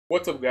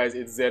What's up guys,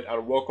 it's Zed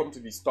and welcome to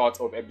the start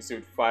of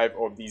episode 5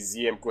 of the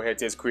ZM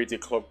Cohetes Create a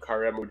Club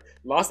Career Mode.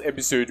 Last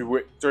episode,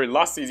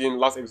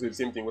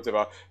 same thing,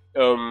 whatever.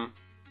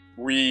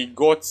 We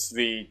got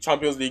the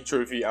Champions League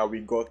trophy and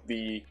we got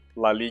the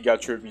La Liga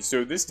trophy.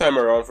 So this time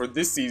around, for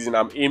this season,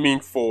 I'm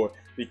aiming for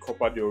the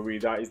Copa del Rey.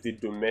 That is the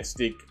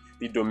domestic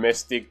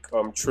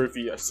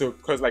trophy. So,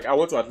 because I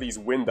want to at least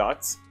win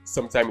that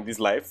sometime in this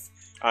life.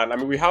 And I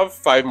mean, we have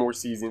 5 more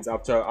seasons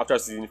after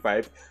season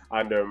 5,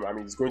 and I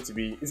mean, it's going to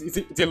be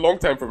it's a long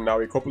time from now,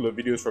 a couple of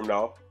videos from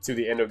now to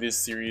the end of this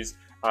series,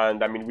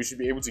 and I mean, we should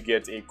be able to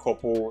get a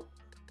couple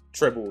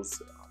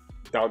trebles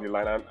down the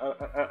line,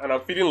 and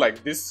I'm feeling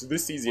like this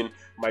season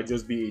might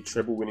just be a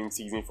treble winning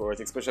season for us,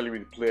 especially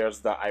with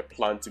players that I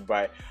plan to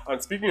buy. And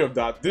speaking of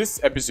that, this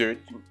episode,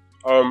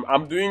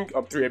 I'm doing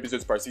 3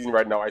 episodes per season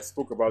right now. I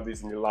spoke about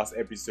this in the last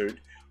episode.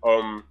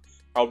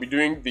 I'll be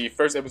doing the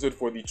first episode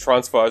for the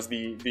transfers,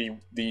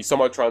 the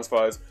summer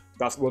transfers.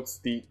 That's what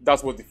the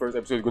first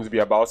episode is going to be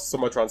about.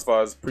 Summer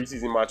transfers,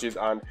 preseason matches,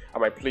 and I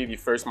might play the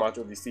first match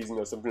of the season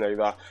or something like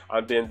that.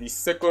 And then the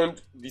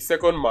second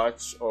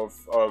match of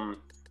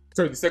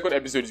the second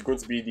episode is going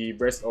to be the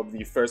rest of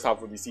the first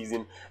half of the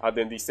season, and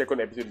then the second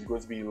episode is going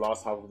to be the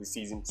last half of the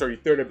season. Sorry,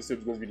 third episode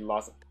is going to be the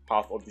last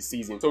half of the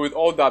season. So with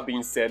all that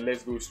being said,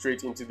 let's go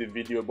straight into the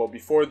video. But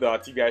before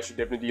that, you guys should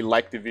definitely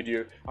like the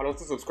video and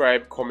also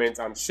subscribe, comment,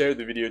 and share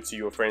the video to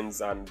your friends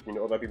and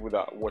other people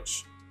that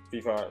watch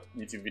FIFA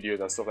YouTube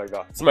videos and stuff like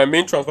that. So my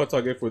main transfer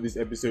target for this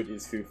episode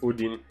is Phil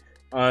Foden.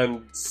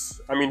 And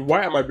I mean,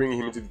 why am I bringing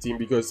him into the team?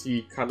 Because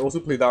he can also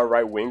play that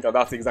right wing, and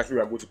that's exactly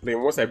what I'm going to play.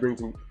 And once I bring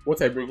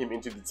him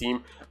into the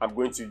team, I'm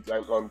going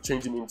to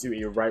change him into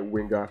a right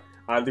winger.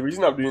 And the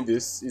reason I'm doing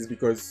this is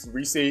because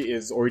Rice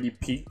is already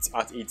peaked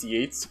at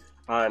 88,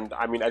 and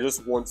I mean, I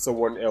just want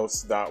someone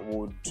else that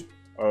would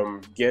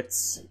get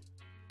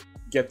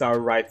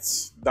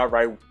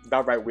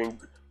that right wing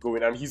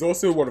going. And he's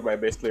also one of my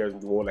best players in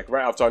the world. Like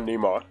right after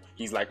Neymar,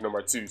 he's like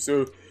number 2.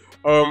 So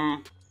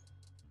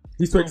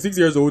he's 26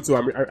 years old, so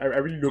I mean, I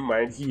really don't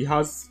mind. He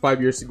has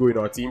 5 years to go in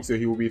our team, so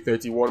he will be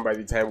 31 by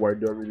the time we're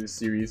done with this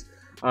series.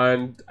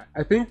 And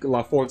I think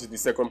Lafont is the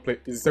second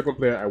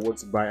player I want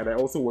to buy, and I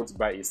also want to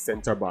buy a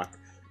centre back.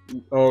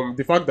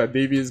 The fact that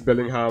Davies,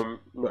 Bellingham,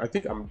 no, I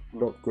think I'm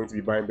not going to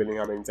be buying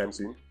Bellingham anytime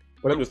soon,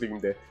 but I'm just leaving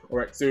him there. All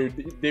right, so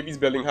Davies,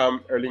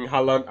 Bellingham, Erling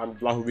Haaland, and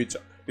Vlahovic.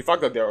 The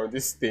fact that they're on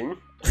this thing,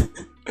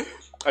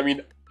 I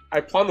mean,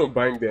 I plan on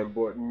buying them,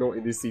 but not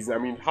in this season. I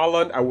mean,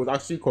 Haaland, I was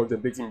actually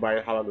contemplating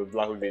buying Haaland with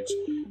Vlahovic,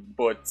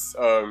 but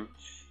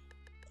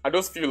I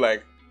just feel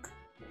like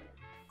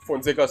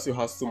Fonseca still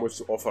has so much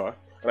to offer,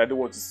 and I don't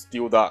want to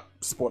steal that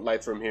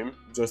spotlight from him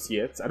just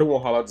yet. I don't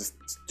want Haaland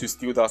to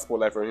steal that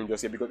spotlight from him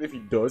just yet, because if he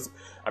does,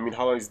 I mean,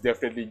 Haaland is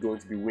definitely going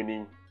to be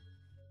winning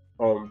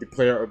the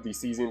player of the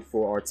season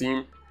for our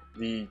team,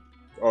 the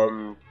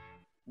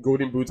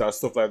golden boot and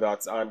stuff like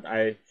that. And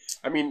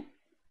I mean,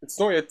 it's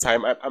not yet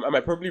time. I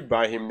might probably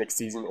buy him next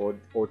season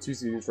or 2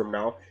 seasons from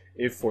now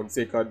if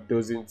Fonseca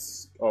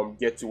doesn't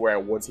get to where I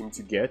want him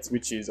to get,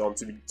 which is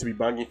to be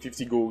banging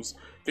 50 goals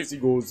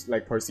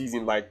like per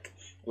season, like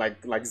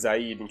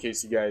Zaid, in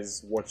case you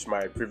guys watch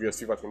my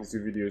previous FIFA 22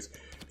 videos.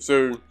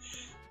 So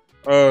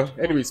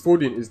anyways,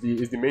 Foden is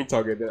the main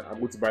target that I'm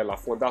going to buy.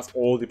 Lafont. That's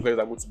all the players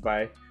I'm going to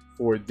buy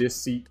for this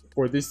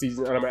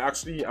season. And I might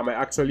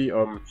actually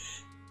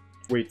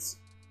wait.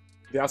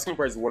 The asking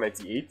price is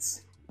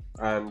 198.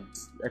 And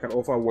I can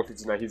offer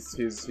 159.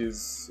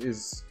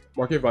 His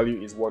market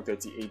value is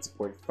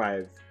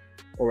 138.5.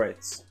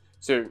 Alright,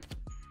 so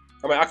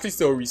I might actually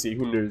sell Rice.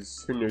 Who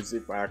knows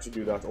if I actually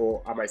do that,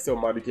 or I might sell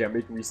Maduke and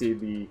make Rice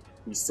the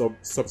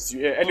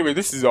substitute. Anyway,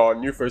 this is our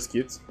new first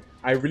kit.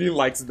 I really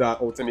liked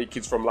that alternate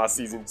kit from last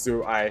season,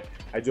 so I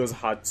just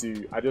had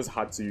to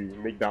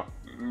make that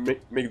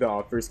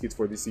our first kit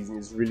for this season.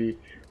 Is really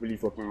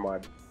fucking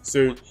mad.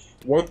 So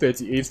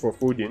 138 for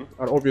Foden,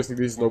 and obviously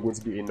this is not going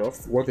to be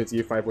enough.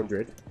 138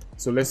 500.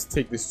 So let's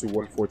take this to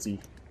 140.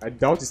 I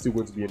doubt it's still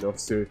going to be enough,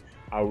 so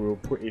I will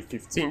put a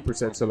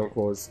 15% sell-on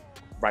clause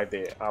right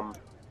there.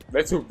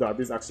 Let's hope that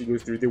this actually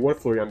goes through. They want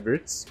Florian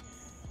Wirtz.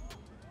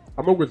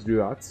 I'm not going to do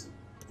that.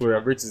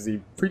 Florian Wirtz is a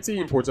pretty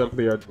important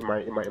player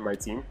in my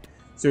team,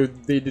 so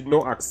they did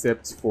not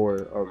accept for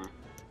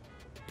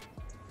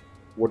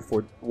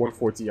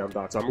 140 and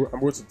that. So I'm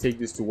going to take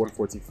this to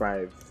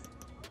 145,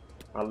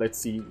 and let's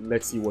see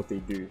what they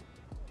do.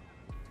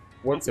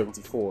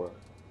 174,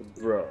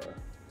 bruh.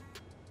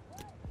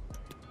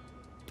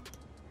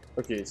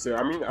 Okay, so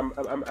I mean,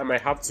 I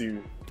might have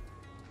to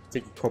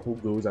take a couple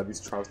goes at this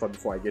transfer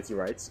before I get it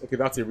right. Okay,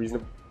 that's a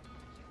reasonable.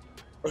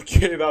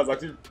 Okay, that was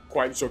actually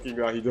quite shocking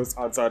that he just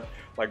answered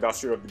like that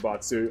straight off the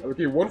bat. So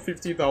okay,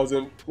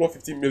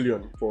 150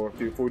 million for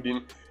Phil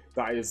Foden.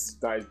 That is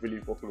really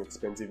fucking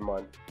expensive,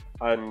 man.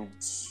 And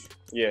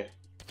yeah,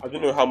 I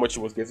don't know how much he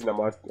was getting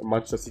at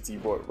Manchester City,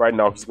 but right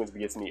now he's going to be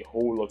getting a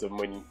whole lot of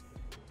money,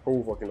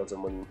 whole fucking lot of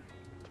money.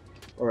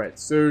 All right,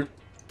 so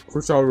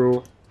crucial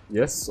role,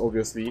 yes,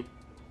 obviously.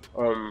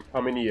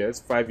 How many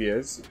years? 5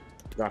 years.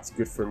 That's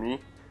good for me.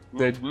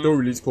 No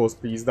release clause,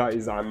 please. That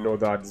is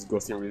another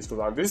disgusting release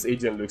clause. And this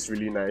agent looks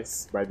really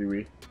nice, by the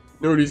way.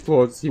 No release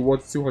clause. He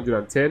wants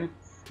 210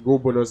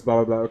 gold bonus.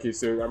 Blah blah blah. Okay,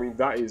 so I mean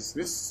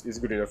this is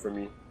good enough for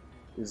me.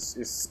 Is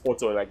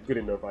spot on, like good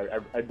enough.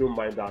 I don't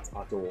mind that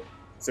at all.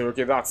 So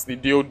okay, that's the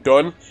deal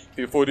done.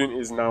 Phil Foden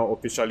is now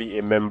officially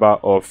a member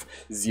of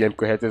ZM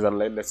Cohetes, and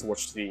let's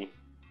watch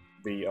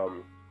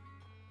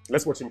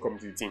let's watch him come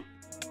to the team.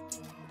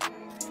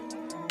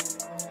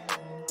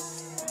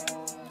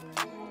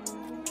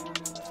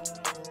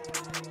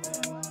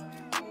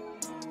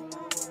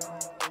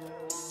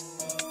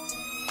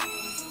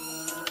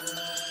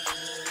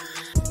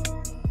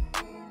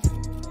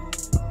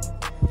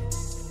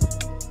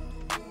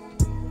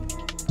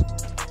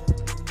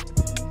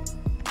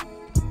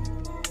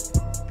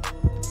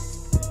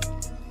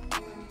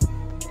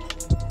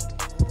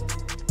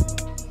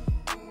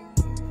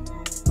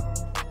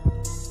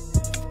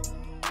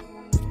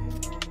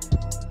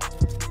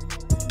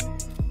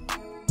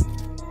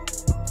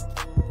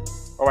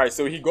 Alright,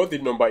 so he got the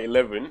number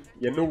 11.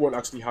 Yeah, no one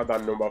actually had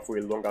that number for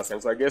a longer time.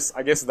 So I guess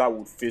that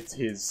would fit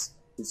his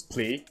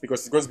play,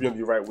 because he's going to be on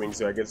the right wing,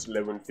 so I guess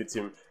 11 fits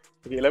him.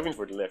 Okay, 11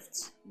 for the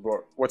left,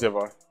 but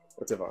whatever.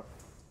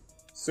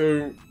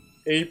 So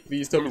A,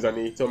 please tell me it's an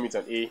A. Tell me it's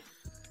an A.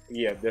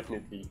 Yeah,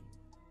 definitely.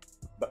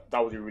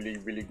 That was a really,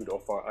 really good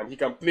offer. And he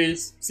can play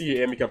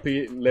CAM, he can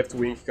play left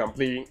wing, he can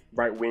play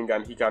right wing,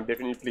 and he can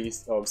definitely play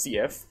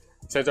CF.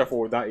 Center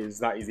forward, that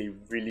is a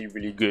really,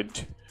 really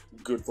good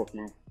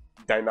fucking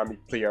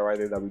dynamic player right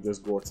there that we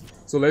just got.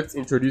 So let's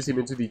introduce him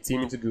into the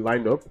team, into the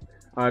lineup,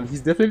 and he's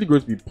definitely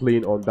going to be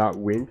playing on that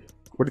wing.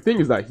 But the thing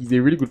is that he's a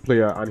really good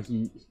player,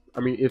 and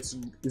it's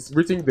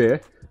written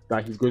there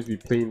that he's going to be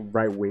playing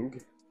left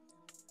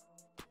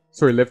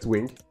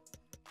wing.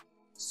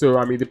 So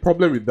I mean, the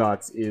problem with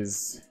that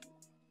is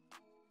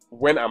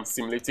when I'm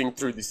simulating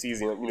through the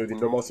season, you know, the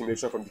normal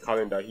simulation from the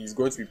calendar, he's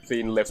going to be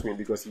playing left wing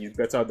because he's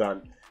better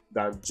than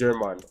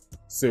German.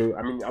 So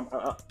I mean,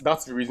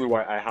 that's the reason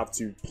why I have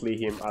to play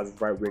him as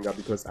right winger,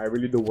 because I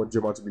really don't want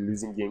German to be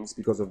losing games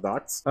because of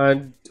that.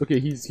 And okay,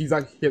 he's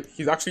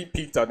actually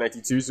peaked at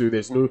 92, so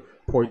there's no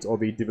point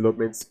of a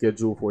development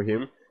schedule for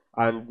him.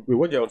 And wait,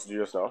 what do I want to do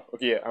just now?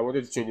 Okay, I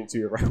wanted to change him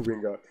to a right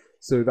winger,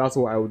 so that's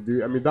what I would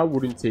do. I mean, that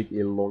wouldn't take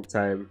a long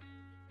time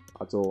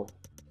at all.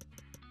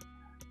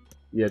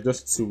 Yeah,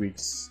 just 2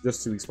 weeks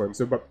for him.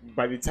 So but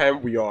by the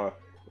time we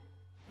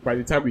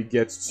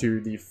get to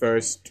the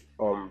first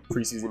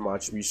preseason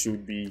match, he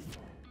should be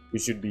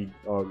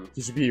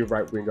a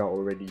right winger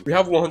already. We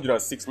have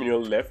 106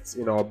 million left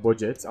in our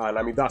budget, and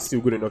I mean that's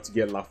still good enough to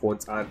get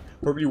Lafont and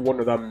probably one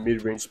other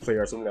mid-range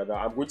player or something like that.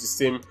 I'm going to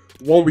sim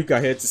 1 week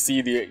ahead to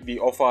see the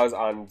offers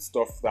and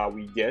stuff that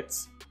we get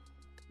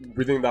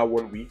within that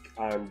 1 week,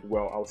 and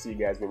well, I'll see you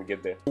guys when we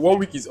get there. 1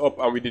 week is up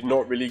and we did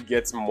not really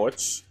get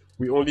much.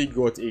 We only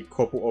got a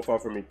couple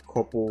offers from a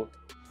couple.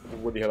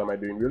 What the hell am I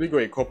doing? We only got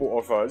a couple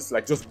offers,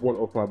 like just one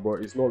offer,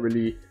 but it's not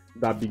really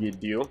that big a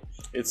deal.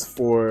 It's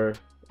for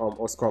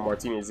Oscar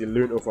Martinez, a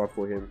loan offer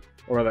for him,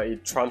 or rather a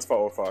transfer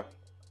offer.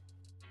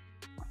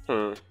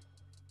 The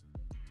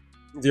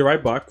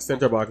right back,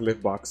 center back,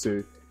 left back.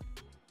 So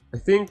I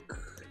think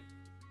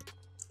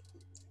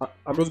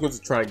I'm just going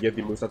to try and get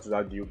the most out of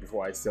that deal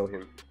before I sell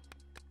him.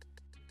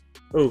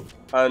 Oh,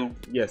 and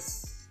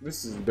yes,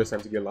 this is the best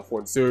time to get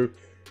Lafont. So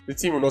the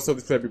team will not sell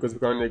this player because we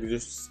can't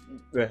negotiate.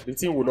 The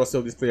team will not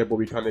sell this player, but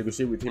we can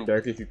negotiate with him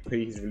directly if we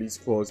pay his release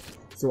clause.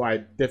 So I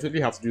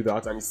definitely have to do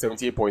that, and it's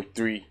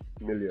 78.3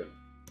 million.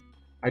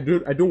 I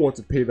don't want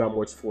to pay that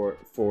much for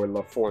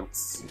Lafont.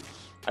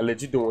 I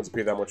legit don't want to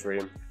pay that much for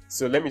him.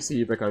 So let me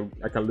see if I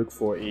can look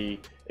for a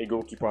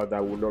goalkeeper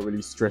that will not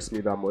really stress me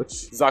that much.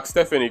 Zach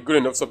Steffen, a good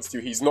enough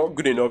substitute. He's not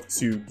good enough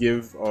to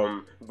give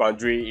Van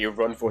Dre a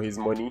run for his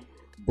money,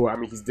 but I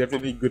mean he's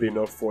definitely good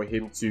enough for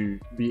him to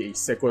be a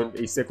second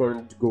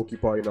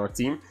goalkeeper in our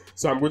team.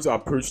 So I'm going to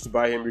approach to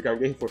buy him. We can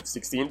get him for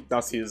 16.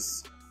 That's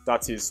his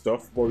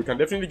stuff, but we can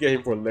definitely get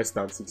him for less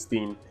than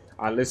 16.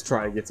 And let's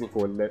try and get him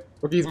for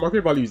okay, his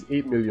market value is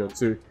 8 million.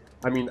 So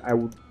I mean I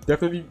would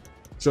definitely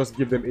just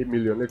give them 8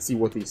 million. Let's see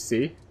what they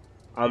say.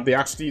 And they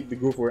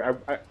go for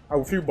it. I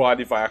would feel bad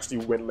if I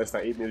actually went less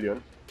than 8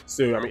 million.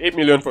 So I mean 8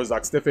 million for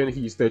Zach Steffen.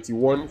 He's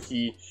 31.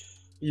 He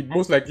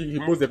most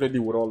definitely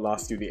will not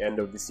last till the end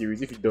of the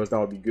series. If he does, that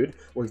would be good.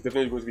 Well, he's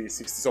definitely going to be a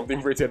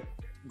 60-something rated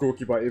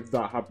goalkeeper if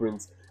that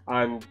happens.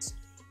 And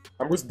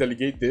I'm going to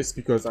delegate this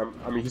because I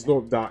mean he's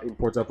not that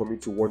important for me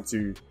to want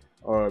to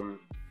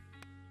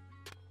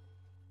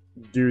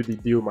do the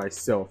deal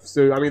myself.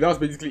 So I mean that's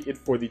basically it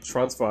for the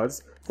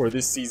transfers for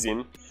this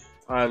season.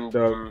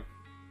 And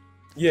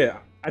yeah,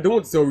 I don't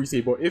want to sell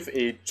Reese, but if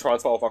a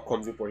transfer offer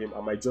comes in for him,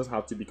 I might just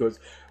have to, because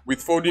with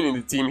Foden in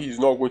the team, he's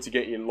not going to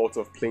get a lot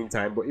of playing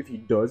time. But if he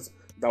does,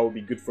 that will be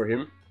good for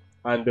him.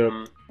 And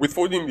with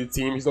Foden in the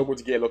team, he's not going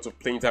to get a lot of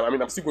playing time. I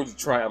mean, I'm still going to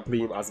try and play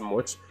him as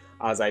much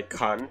as I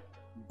can.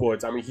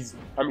 But I mean,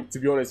 to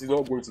be honest, he's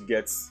not going to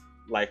get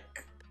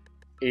like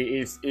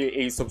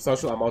a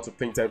substantial amount of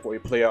playing time for a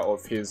player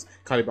of his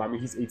caliber. I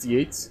mean, he's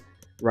 88,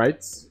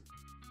 right?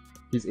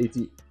 He's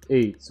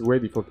 88. So where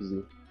the fuck is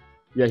he?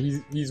 Yeah,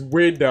 he's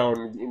way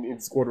down in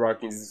squad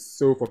rankings. He's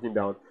so fucking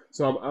down.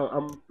 So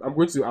I'm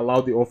going to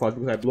allow the offers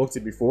because I blocked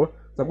it before.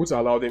 So I'm going to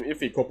allow them.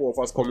 If a couple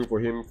offers come in for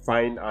him,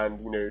 fine,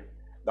 and you know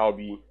that'll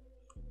be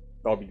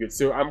good.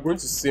 So I'm going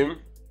to sim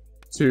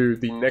to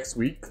the next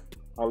week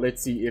and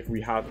let's see if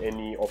we have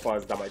any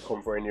offers that might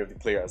come for any of the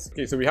players.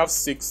 Okay, so we have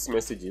 6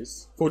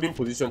 messages. Folding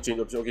position change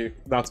option. Okay,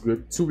 that's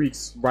good. 2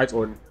 weeks right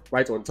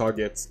on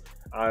target,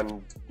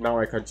 and now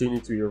I can change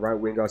it to a right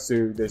winger.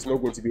 So there's not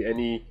going to be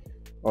any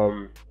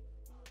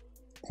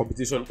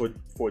competition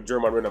for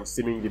German when I'm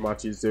simming the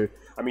matches. So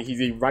I mean,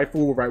 he's a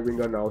rightful right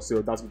winger now,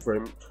 so that's good for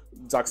him.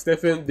 Zach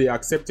Steffen, they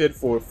accepted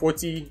for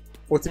 40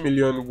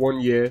 million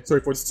 1 year,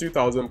 sorry,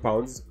 42,000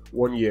 pounds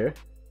 1 year,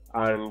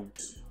 and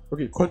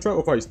okay, contract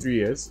offer is 3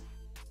 years.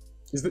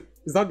 Is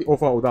that the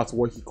offer, or that's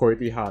what he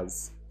currently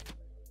has?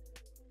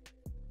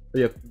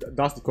 Yeah,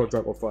 that's the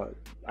contract offer,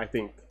 I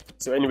think.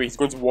 So anyway, he's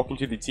going to walk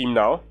into the team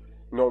now.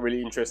 Not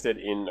really interested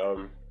in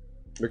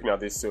looking at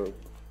this, so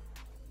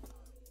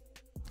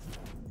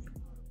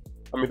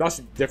I mean, that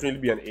should definitely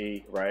be an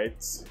A,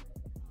 right?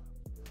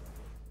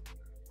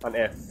 An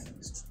F.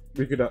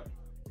 We could have...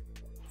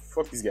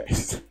 Fuck these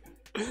guys.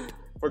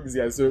 Fuck these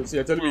guys. So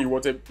you're telling me you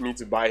wanted me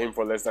to buy him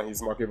for less than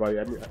his market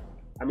value.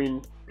 I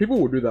mean, people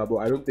would do that, but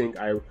I don't think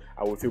I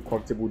would feel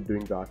comfortable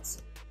doing that.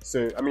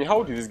 So, I mean, how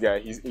old is this guy?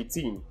 He's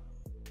 18.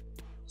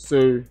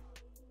 So,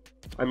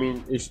 I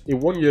mean, a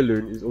 1 year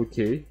loan is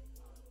okay.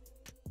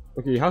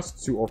 Okay, he has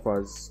 2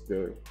 offers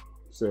though.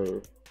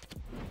 So,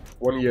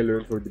 1 year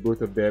loan for the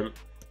both of them.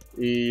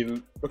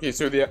 Okay,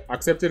 so they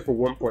accepted for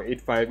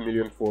 1.85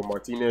 million for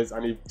Martinez,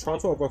 and a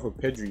transfer offer for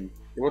Pedri.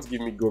 They want to give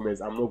me Gomez.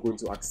 I'm not going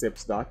to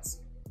accept that.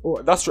 Oh,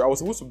 that's true. I was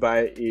supposed to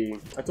buy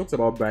I talked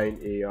about buying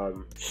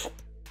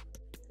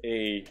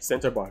a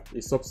center back,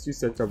 a substitute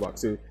center back.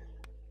 So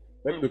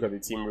let me look at the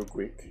team real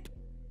quick.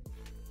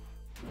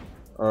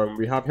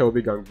 We have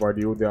Helbig and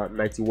Guardiola. They are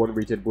 91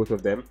 rated, both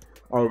of them.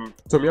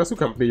 Tomiyasu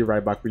can play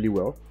right back really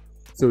well.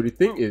 So the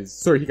thing is,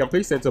 sorry, he can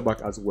play center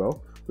back as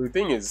well. So the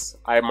thing is,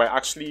 I might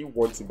actually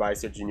want to buy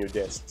Serginho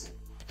Dest.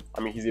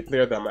 I mean, he's a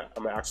player that I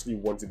might actually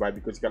want to buy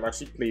because he can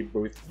actually play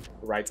both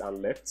right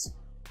and left.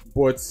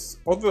 But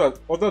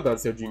other than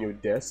Serginho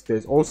Dest,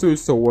 there's also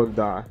someone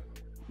that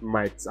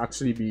might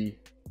actually be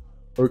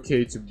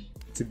okay to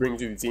bring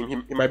to the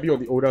team. He might be on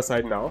the older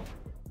side now,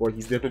 but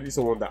he's definitely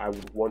someone that I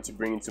would want to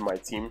bring into my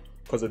team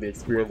because of the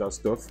experience and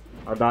stuff.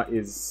 And that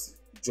is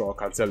Joao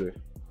Cancelo.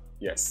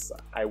 Yes,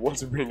 I want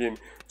to bring in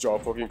Joao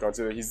fucking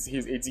Cancelo. He's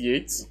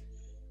 88.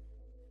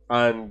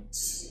 And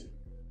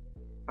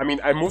I mean,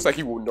 I most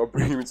likely will not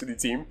bring him into the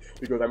team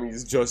because I mean,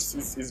 it's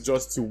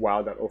just too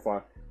wild an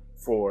offer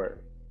for,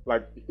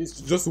 like,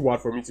 it's just too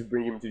wild for me to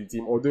bring him to the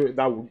team. Although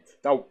that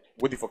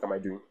what the fuck am I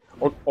doing?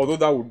 Although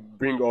that would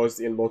bring us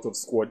a lot of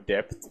squad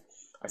depth,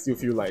 I still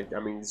feel like, I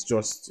mean, it's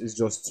just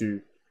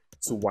too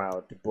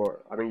wild.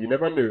 But I mean, you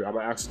never know. I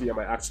might actually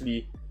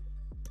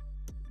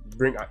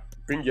bring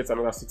yet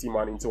another City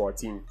man into our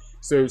team.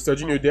 So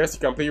Serginho Dest, he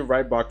can play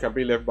right back, can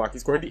play left back.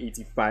 He's currently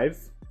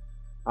 85.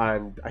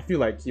 And I feel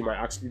like he might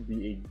actually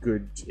be a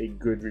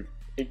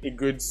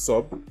good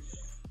sub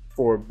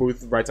for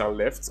both right and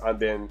left, and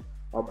then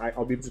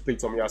I'll be able to play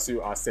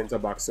Tomiyasu as centre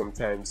back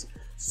sometimes.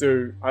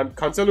 So, and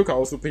Cancelo can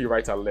also play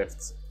right and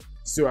left.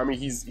 So I mean,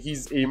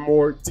 he's a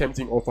more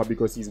tempting offer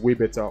because he's way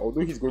better.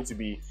 Although he's going to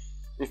be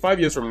in 5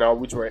 years from now,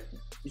 he's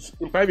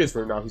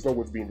not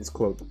going to be in this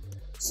club.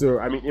 So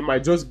I mean, it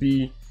might just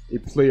be a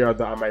player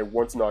that I might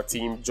want in our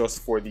team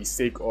just for the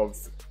sake of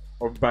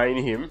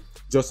buying him,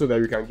 just so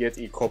that we can get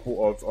a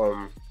couple of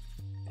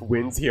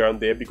wins here and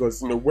there, because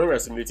you know, when we're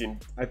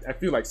simulating, I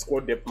feel like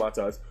squad depth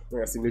matters when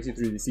we're simulating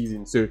through the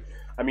season. So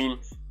I mean,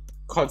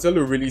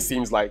 Cancelo really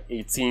seems like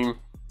a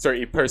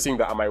person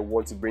that I might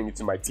want to bring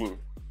into my team,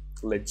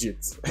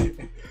 legit.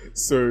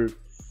 So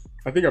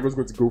I think I'm just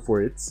going to go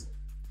for it.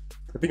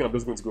 I'm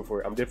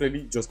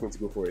definitely just going to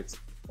go for it.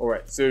 All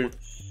right, so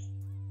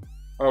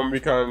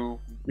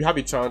we have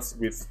a chance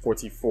with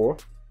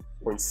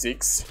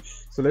 44.6.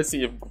 So let's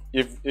see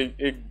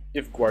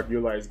if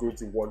Guardiola is going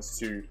to want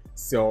to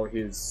sell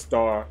his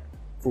star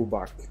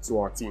fullback to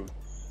our team.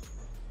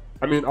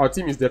 I mean, our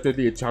team is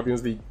definitely a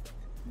Champions League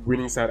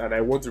winning side, and I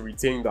want to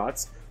retain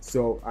that.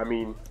 So I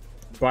mean,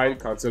 buying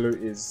Cancelo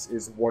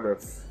is one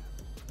of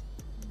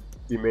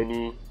the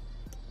many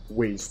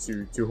ways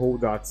to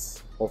hold that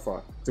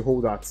offer, to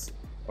hold that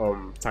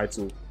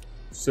title.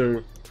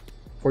 So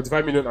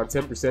 45 million and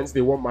 10%.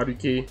 They want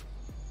Madueke.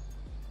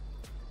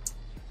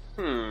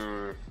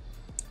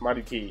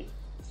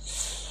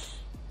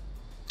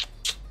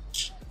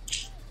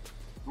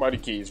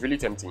 Madueke is really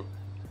tempting.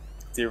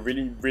 It's a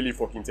really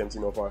fucking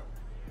tempting offer.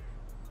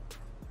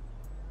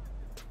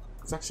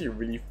 It's actually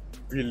a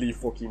really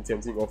fucking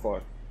tempting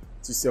offer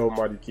to sell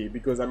Madueke,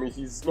 because I mean,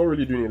 he's not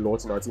really doing a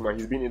lot in our team, and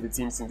he's been in the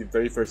team since the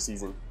very first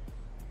season.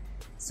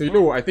 So you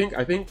know what, I think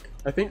I'm going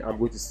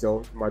to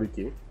sell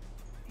Madueke,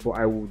 but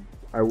I would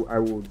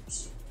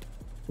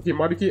okay,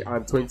 Madueke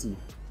and 20.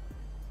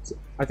 So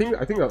I think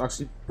that's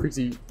actually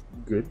pretty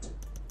good.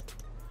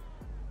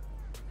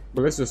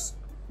 But let's just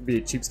be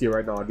a cheapskate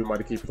right now and do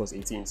Madueke plus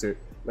 18. So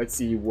let's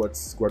see what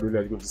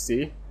Guardiola is going to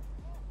say.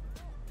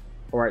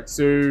 All right,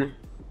 so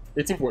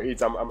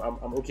 18.8.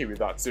 I'm okay with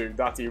that. So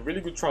that's a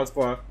really good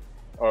transfer.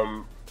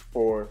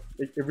 For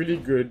a really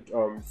good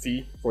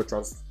fee for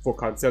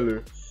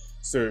Cancelo.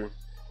 So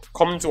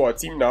coming to our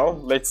team now,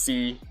 let's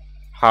see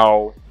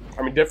how.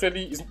 I mean, it's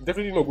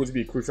definitely not going to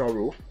be a crucial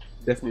role.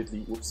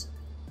 Definitely, oops.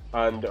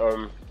 And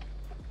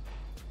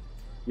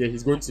yeah,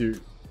 he's going to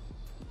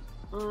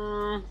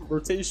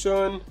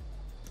rotation.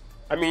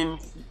 I mean,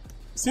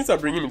 since I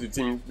bring him into the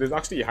team, there's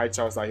actually a high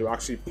chance that he'll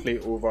actually play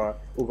over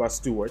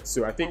Stewart.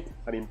 So I think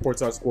an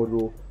important squad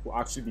role will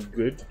actually be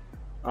good,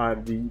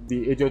 and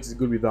the agent is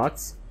good with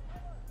that.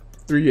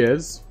 3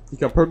 years. He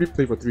can probably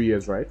play for 3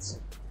 years, right?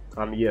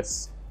 And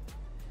yes.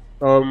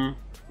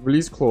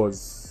 Release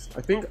clause.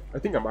 I think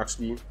I'm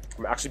actually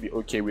be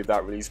okay with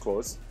that release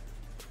clause.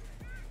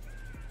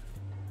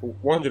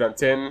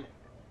 110.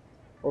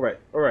 Alright,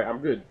 I'm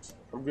good.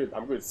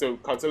 So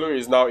Cancelo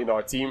is now in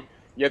our team.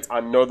 Yet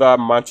another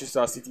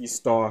Manchester City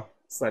star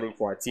signing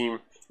for our team.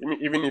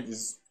 Even if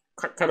it's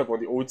kind of on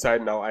the old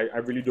side now, I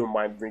really don't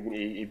mind bringing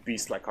a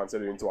beast like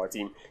Cancelo into our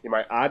team. He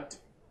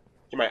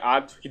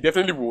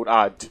definitely would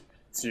add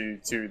to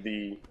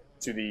the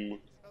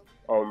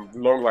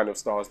long line of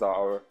stars that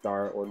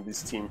are on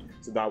this team.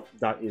 So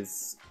that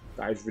is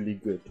really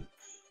good.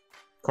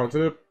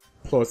 Cancelo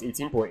plus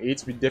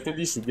 18.8. We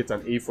definitely should get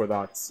an A for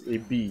that. A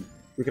B.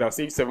 We could have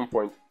saved 7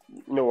 point.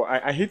 No,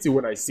 I hate it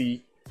when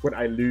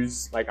I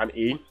lose like an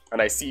A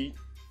and I see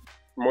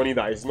money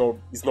that is not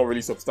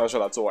really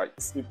substantial at all.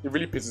 It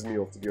really pisses me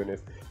off, to be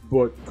honest.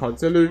 But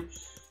Cancelo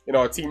in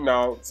our team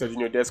now,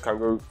 Sergio Dest can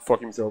go fuck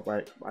himself.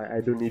 I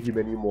don't need him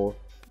anymore.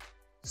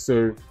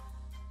 So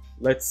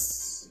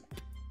let's.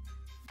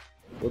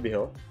 What the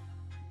hell?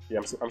 Yeah,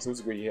 I'm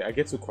supposed to go here. I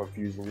get so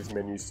confused in these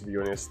menus, to be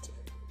honest.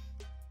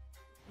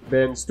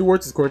 Then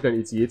Stewart is currently on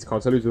 88.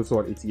 Cancelo is also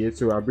on 88.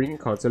 So I'm bringing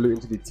Cancelo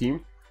into the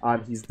team,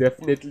 and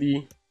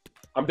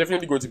I'm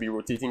definitely going to be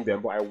rotating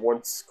them, but I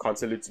want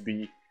Cancelo to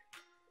be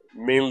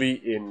mainly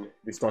in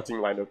the starting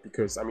lineup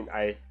because I mean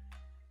I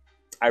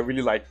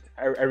really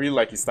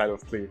like his style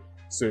of play.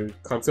 So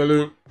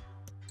Cancelo,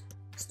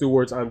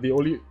 Stewart, and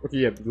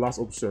the last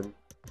option.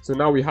 So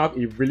now we have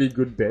a really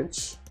good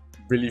bench,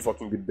 really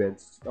fucking good bench.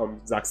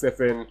 Zach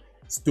Steffen,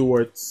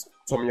 Stewart,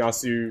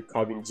 Tomiyasu,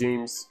 Calvin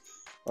James,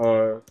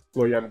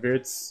 Florian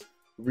Wirtz,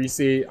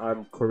 Riise,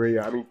 and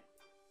Correa. I mean,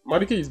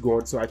 Madueke is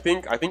gone, so I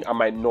think I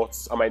might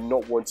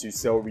not want to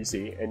sell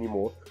Riise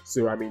anymore.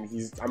 So I mean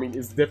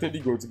it's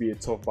definitely going to be a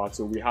tough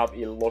battle. We have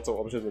a lot of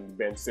options on the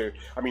bench. So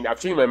I mean I've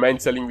changed my mind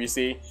selling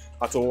Riise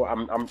at all.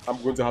 I'm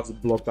going to have to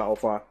block that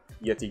offer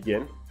yet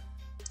again.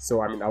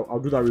 So I mean I'll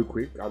do that real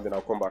quick and then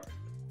I'll come back.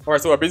 Alright,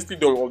 so I've basically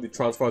done all the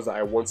transfers that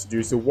I want to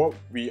do. So what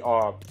we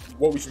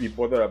should be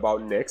bothered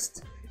about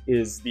next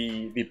is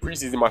the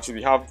preseason matches.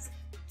 We have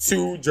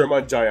 2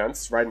 German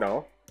giants right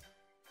now.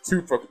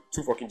 Two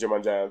fucking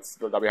German giants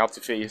that we have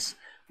to face.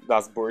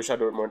 That's Borussia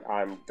Dortmund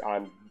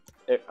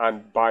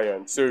and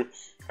Bayern. So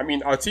I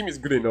mean our team is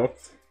good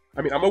enough.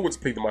 I mean I'm not going to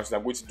play the matches.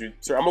 I'm not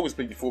going to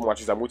play the full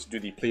matches. I'm going to do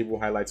the playable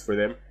highlights for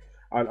them.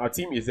 And our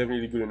team is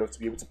definitely good enough to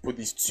be able to put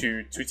these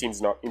two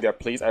teams now in their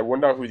place. I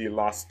wonder who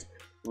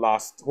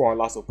our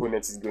last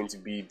opponent is going to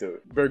be.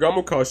 The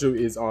Bergamo Calcio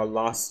is our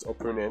last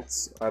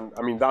opponent, and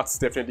I mean that's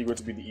definitely going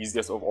to be the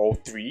easiest of all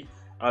 3.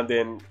 And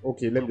then,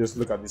 okay, let me just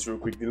look at this real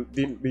quick.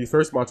 The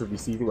first match of the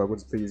season we're going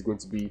to play is going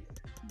to be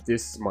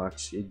this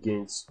match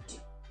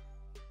against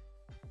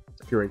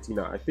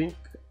Fiorentina. I think.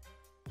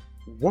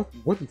 What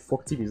the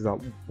fuck team is that?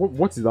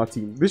 What is that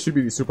team? This should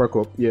be the Super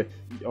Cup. Yeah,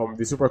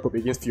 the Super Cup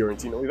against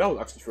Fiorentina. Oh, that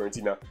was actually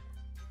Fiorentina.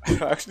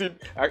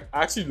 I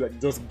actually like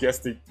just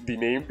guessed the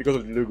name because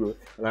of the logo,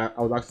 and I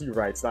was actually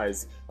right. That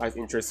is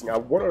interesting.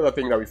 And one other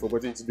thing that we're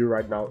forgetting to do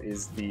right now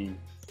is the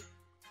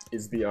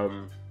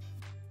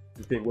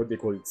thing, what they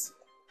call it,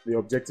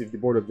 the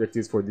board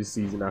objectives for this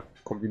season. I've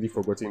completely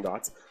forgotten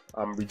that.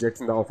 I'm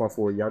rejecting that offer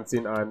for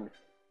Janssen, and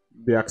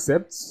they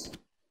accept,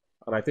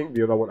 and I think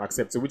the other one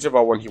accepts. So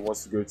whichever one he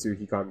wants to go to,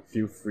 he can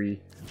feel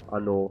free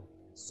and all.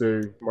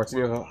 So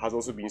Martinez has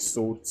also been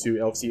sold to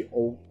LFC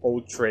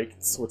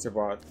Utrecht,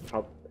 whatever.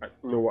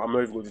 No, I'm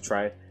not even going to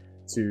try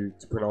to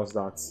pronounce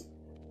that.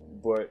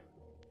 But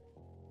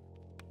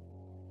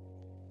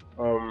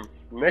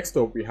next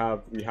up we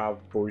have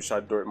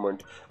Borussia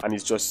Dortmund, and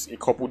it's just a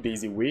couple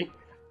days away.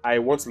 I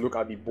want to look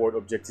at the board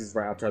objectives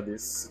right after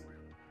this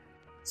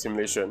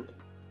simulation.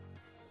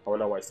 I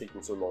wonder why it's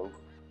taking so long.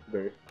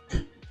 Though.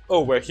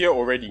 Oh, we're here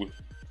already.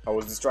 I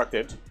was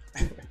distracted.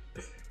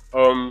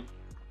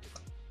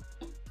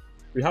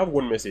 We have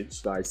one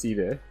message that I see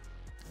there.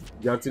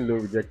 Janssen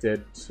loan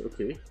rejected.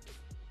 Okay.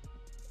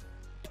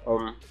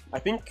 I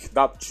think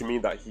that should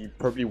mean that he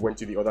probably went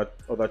to the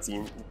other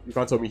team. You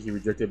can't tell me he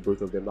rejected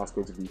both of them. That's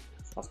going to be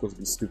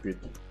stupid.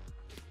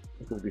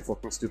 It's going to be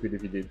fucking stupid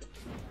if he did.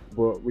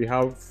 But we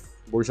have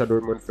Borussia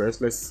Dortmund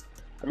first.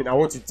 I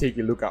want to take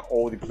a look at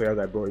all the players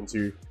I brought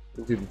into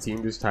the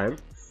team this time,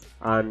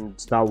 and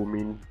that will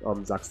mean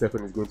Zach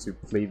Steffen is going to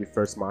play the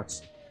first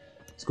match.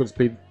 He's going to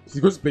play. He's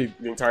going to play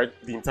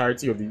the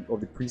entirety of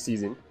the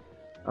preseason.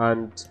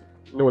 And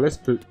no, let's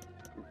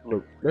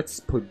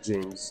put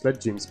James. Let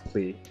James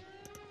play,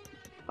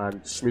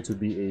 and Schmidt will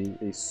be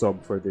a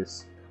sub for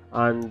this.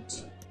 And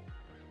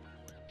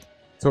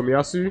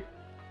Tomiyasu,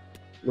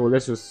 no,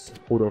 let's just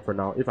hold on for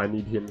now. If I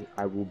need him,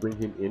 I will bring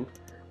him in.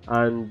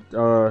 And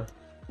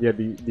yeah,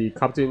 the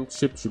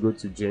captainship should go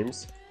to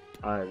James.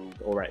 And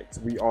alright,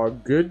 we are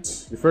good.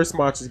 The first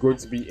match is going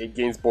to be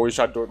against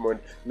Borussia Dortmund.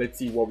 Let's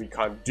see what we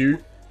can do.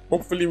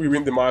 Hopefully we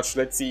win the match.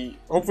 Let's see.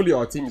 Hopefully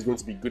our team is going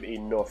to be good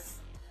enough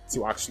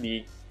to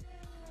actually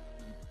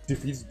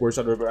defeat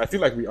Borussia Dortmund. I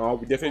feel like we are.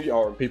 We definitely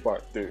are on paper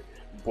though.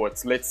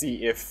 But let's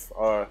see if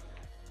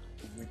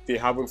they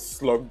haven't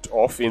slugged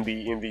off in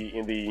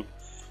the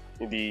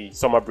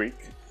summer break.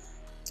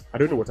 I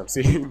don't know what I'm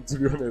saying, to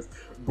be honest.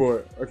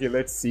 But okay,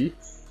 let's see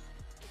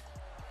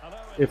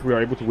if we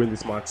are able to win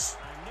this match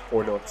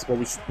or not. But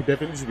we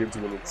definitely should be able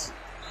to win it.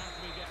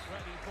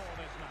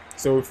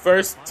 So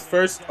first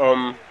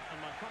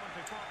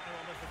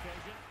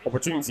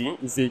opportunity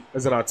is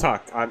an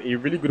attack, and a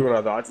really good one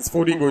at that. Is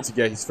Foden going to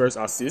get his first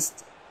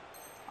assist?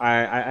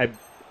 I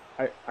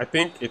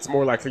think it's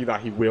more likely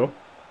that he will.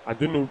 I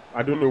don't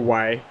know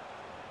why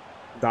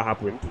that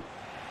happened,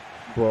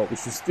 but we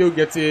should still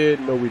get it.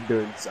 No, we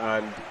don't.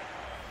 And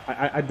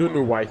I don't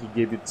know why he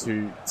gave it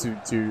to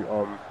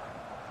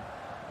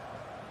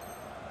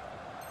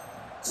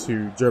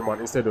German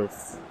instead of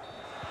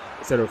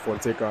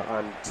Fonseca.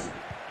 And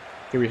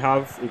okay, we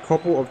have a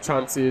couple of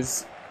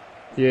chances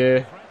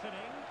here.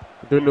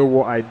 I don't know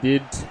what I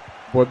did,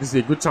 but this is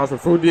a good chance for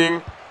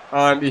Foden,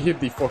 and he hit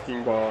the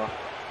fucking bar.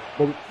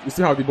 But we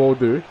still have the ball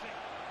though.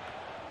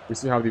 We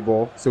still have the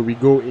ball, so we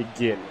go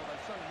again.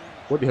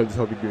 What the hell is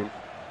Helvig doing?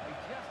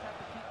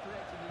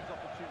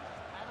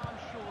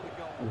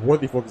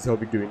 What the fuck is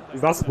Helvig doing?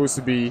 Is that supposed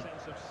to be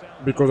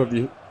because of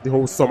the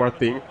whole summer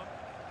thing?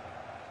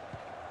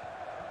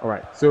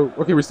 Alright, so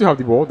okay, we still have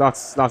the ball.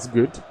 That's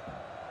good.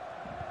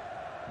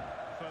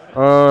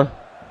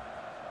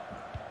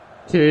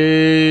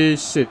 Okay,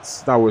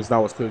 shit. That was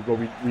close, but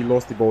we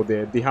lost the ball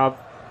there. They have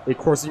a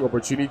crossing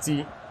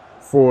opportunity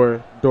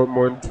for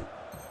Dortmund,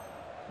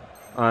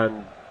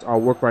 and our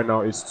work right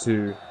now is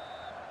to.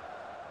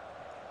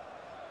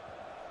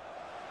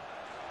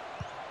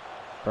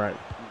 Alright,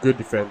 good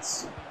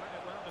defense.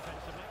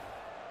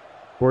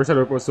 Borussia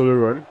Dortmund solo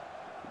run.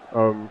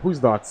 Who's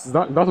that? Is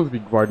that supposed to be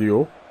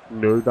Guardiola?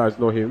 No, that is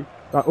not him.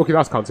 Okay,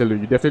 that's Cancelo.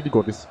 You definitely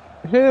got this.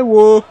 Hey,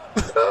 whoa!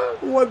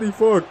 What the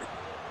fuck?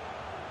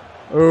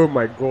 Oh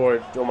my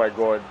god! Oh my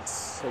god!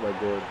 Oh my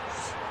god!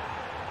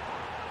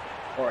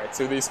 All right,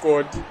 so they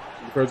scored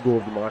the first goal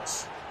of the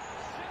match.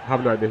 I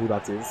have no idea who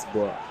that is,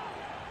 but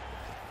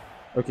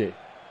okay,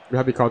 we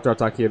have the counter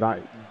attack here.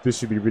 This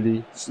should be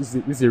really. This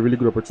is a really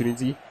good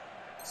opportunity.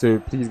 So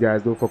please,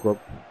 guys, don't fuck up.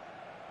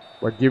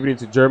 We're giving it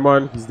to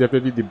German. He's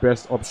definitely the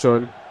best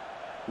option.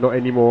 Not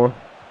anymore.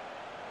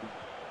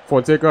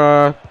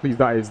 Fonseca, please,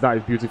 that is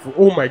beautiful.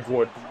 Oh my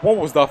god, what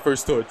was that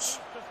first touch?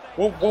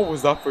 What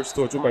was that first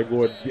touch? Oh my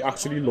god, we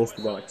actually lost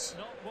the match.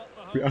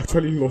 We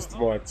actually lost the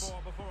match.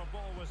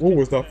 What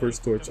was that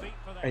first touch?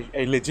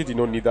 I legit did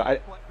not need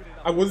that.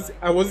 I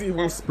wasn't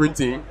even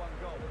sprinting.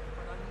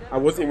 I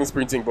wasn't even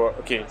sprinting, but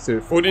okay. So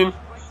Foden,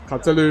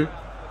 Cancelo,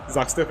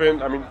 Zach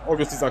Steffen. I mean,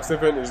 obviously Zach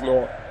Steffen is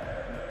not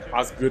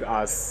as good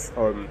as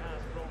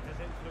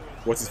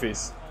what's his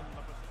face?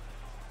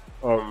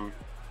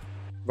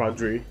 Van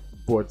Dre.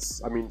 But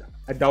I mean,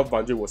 I doubt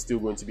Van Dre was still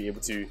going to be able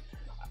to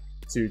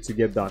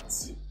get that,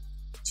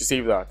 to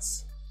save that.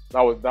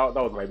 That was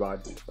my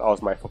bad. That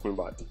was my fucking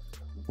bad.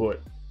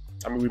 But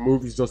I mean, we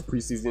moved. It's just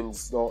preseason.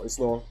 It's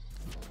not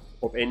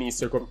of any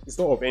It's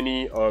not of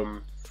any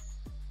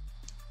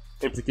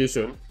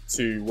implication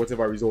to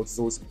whatever results is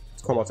always to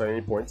come out at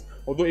any point.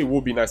 Although it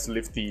would be nice to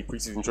lift the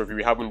preseason trophy.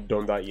 We haven't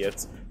done that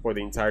yet for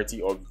the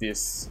entirety of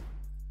this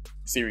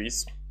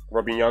series.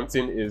 Robin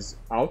Jansen is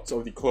out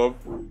of the club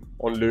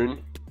on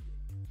loan.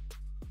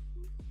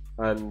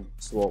 And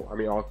well, I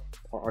mean,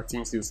 our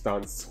team still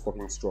stands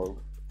fucking strong.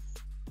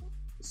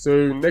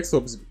 So next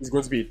up is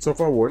going to be a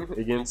tougher one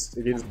against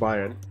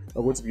Bayern.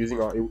 I'm going to be using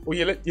our. Oh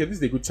yeah, this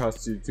is a good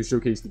chance to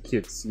showcase the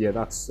kits. Yeah,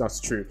 that's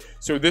true.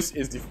 So this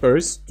is the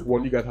first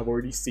one. You guys have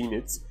already seen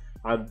it,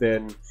 and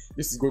then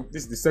this is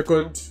the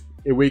second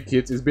away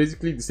kit. It's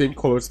basically the same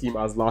color scheme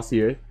as last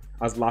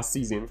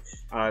season,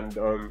 and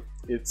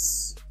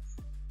it's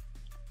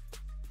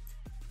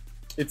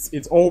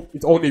all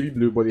navy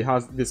blue, but it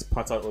has this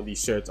pattern on the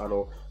shirt and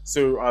all.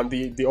 So and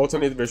the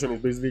alternate version is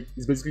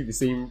basically the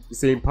same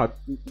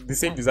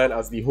design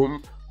as the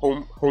home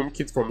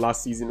kit from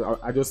last season.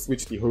 I just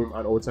switched the home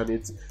and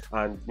alternate,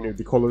 and you know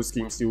the color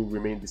scheme still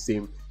remained the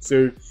same.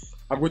 So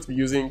I'm going to be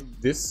using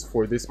this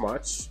for this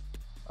match,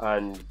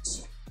 and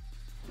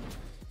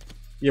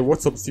yeah,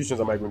 what substitutions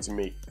am I going to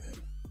make?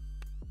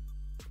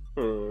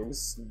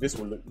 This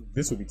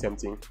will be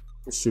tempting.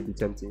 This should be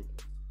tempting.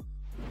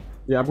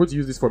 Yeah, I'm going to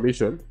use this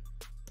formation,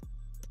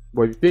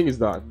 but the thing is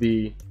that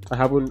I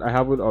haven't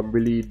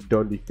really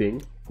done the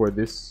thing for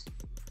this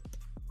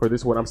for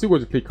this one. I'm still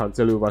going to play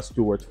Cancelo over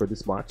Stewart for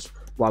this match,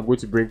 but I'm going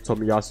to bring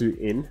Tomiyasu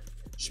in.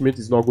 Schmidt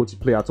is not going to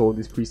play at all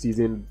this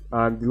preseason,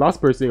 and the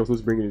last person I'm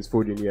supposed to bring in is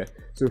Foden. Yeah,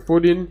 so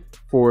Foden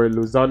for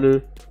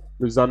Lozano.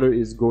 Lozano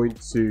is going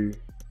to,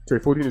 sorry,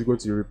 Foden is going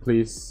to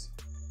replace.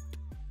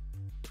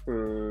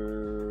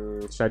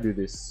 Should I do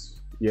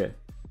this? Yeah.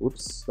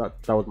 Oops, that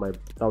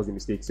was a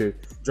mistake. So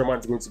German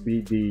is going to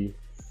be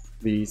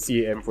the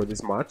CAM for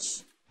this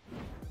match,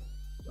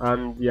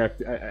 and yeah,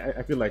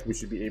 I feel like we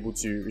should be able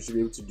to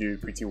do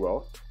pretty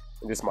well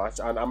in this match.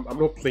 And I'm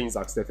not playing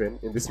Zach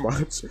Steffen in this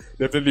match.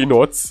 Definitely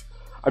not.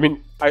 I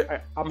mean,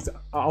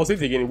 I'll say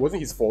it again. It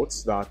wasn't his fault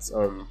that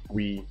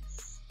we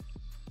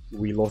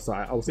lost.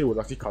 I'll say it was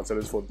actually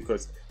Cancelo's fault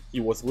because he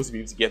was supposed to be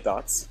able to get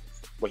that,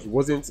 but he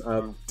wasn't.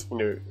 And you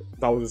know,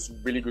 that was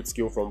really good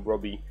skill from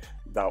Robbie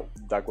that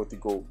got the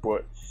goal.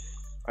 But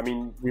I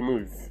mean, we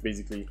move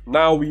basically.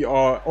 Now we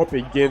are up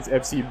against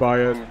FC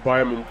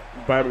Bayern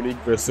Munich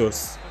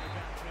versus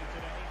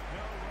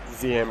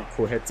ZM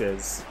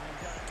Cohetes,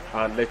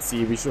 and let's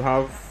see. We should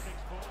have.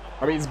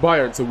 I mean, it's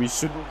Bayern, so we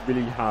shouldn't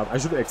really have. I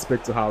shouldn't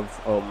expect to have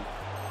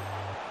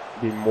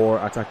the more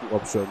attacking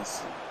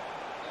options,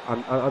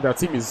 and their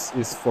team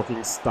is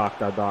fucking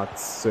stacked at that.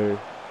 So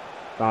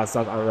that's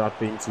another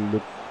thing to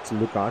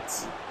look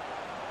at.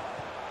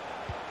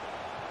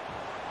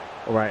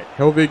 All right,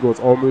 Helvig was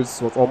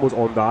almost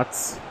on that.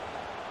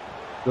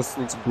 Just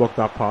need to block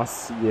that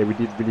pass. Yeah, we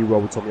did really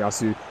well with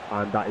Tomiyasu,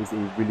 and that is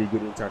a really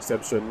good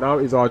interception. Now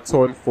is our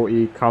turn for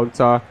a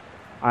counter.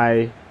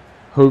 I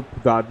hope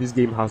that this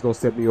game has not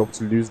set me up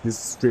to lose this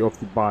straight off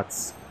the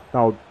bat.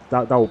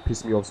 That will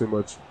piss me off so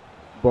much.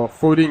 But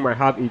Foden might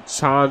have a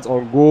chance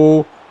on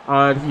goal,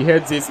 and he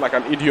heads it like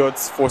an idiot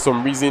for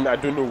some reason. I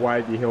don't know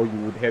why the hell you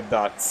would head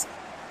that.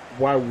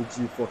 Why would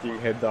you fucking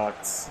head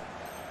that?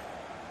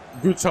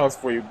 Good chance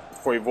for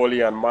a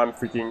volley, and man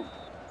freaking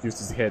used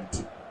his head.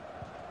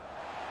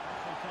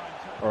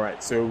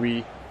 Alright, so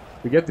we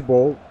get the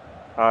ball,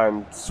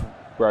 and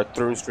we're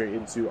thrown straight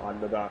into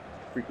another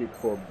free kick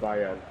for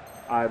Bayern.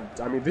 And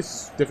I mean, this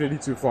is definitely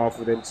too far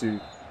for them to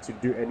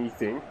do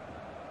anything.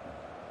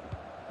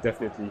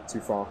 Definitely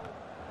too far.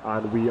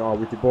 And we are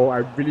with the ball. I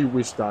really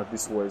wish that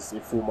this was a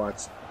full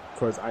match,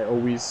 because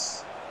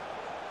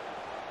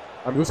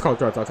those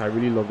counter attacks, I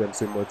really love them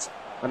so much.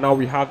 And now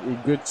we have a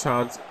good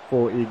chance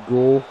for a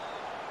goal.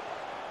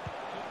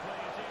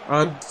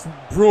 And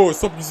bro,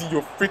 stop using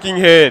your freaking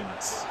head.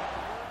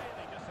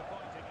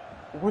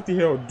 What the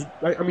hell?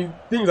 I mean,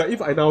 things that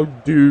if I now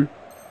do,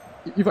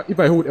 if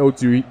I hold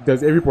L2,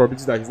 there's every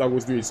probability that he's now going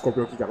to do a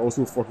scorpion kick and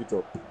also fuck it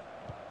up.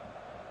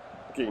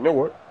 Okay, you know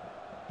what?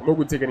 I'm not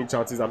going to take any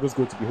chances. I'm just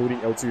going to be holding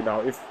L2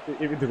 now. If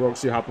the wrong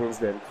shit happens,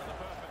 then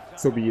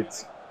so be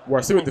it.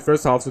 We're still in the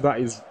first half, so that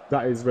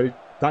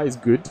is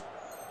good.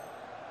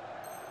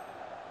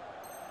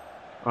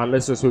 And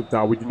let's just hope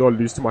that we do not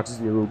lose 2 matches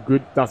in a row.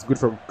 Good, that's good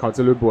from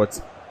Cancelo, but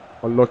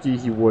unlucky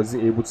he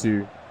wasn't able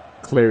to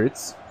clear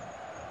it.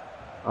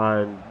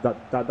 And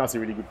that's a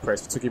really good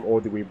press. We took him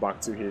all the way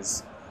back to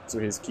his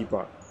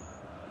keeper.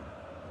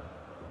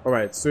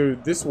 Alright, so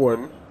this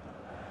one,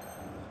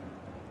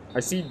 I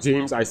see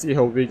James, I see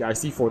Helvig, I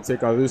see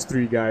Fonseca. Those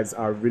 3 guys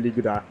are really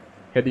good at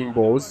heading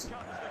balls.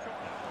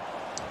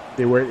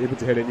 They weren't able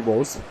to head any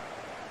balls,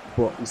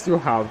 but we still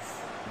have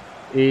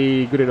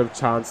a good enough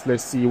chance.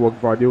 Let's see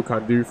what Vardio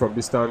can do from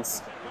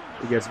distance.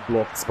 He gets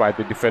blocked by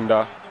the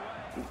defender.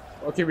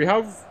 Okay, we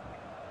have,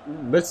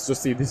 let's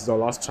just say this is our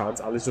last chance,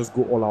 and let's just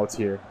go all out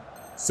here.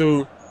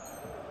 So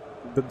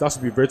that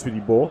should be Vert with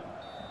the ball.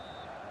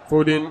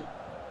 Foden,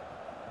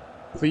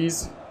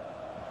 please.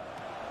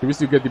 Do we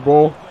still get the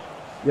ball?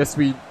 Yes,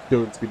 we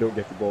don't. We don't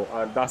get the ball,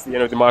 and that's the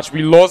end of the match.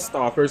 We lost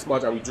our first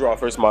match, and we drew our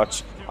first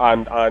match,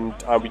 and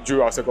we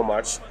drew our second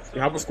match. We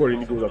haven't scored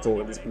any goals at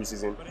all in this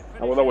preseason.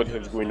 I wonder what the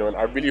hell is going on.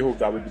 I really hope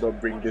that we do not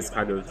bring this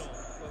kind of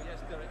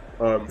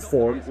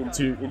form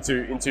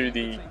into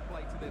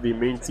the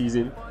main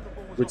season,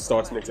 which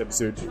starts next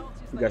episode.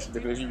 You guys should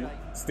definitely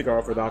stick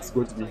around for that. It's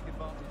going to be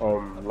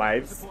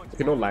live.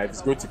 Okay, not live.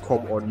 It's going to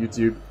come on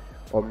YouTube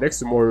next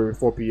tomorrow,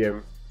 4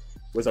 p.m.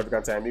 West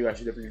African time. You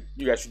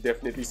guys should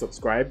definitely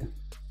subscribe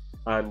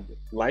and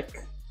like,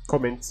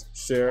 comment,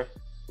 share,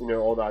 you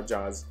know, all that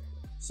jazz.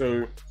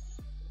 So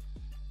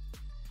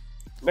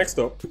next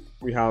up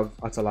we have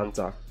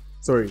Atalanta.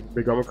 Sorry,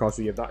 Bergamo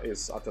Castle. Yeah, that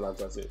is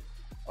Atalanta. That's it.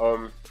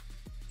 I'm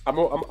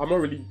not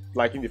really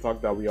liking the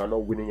fact that we are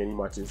not winning any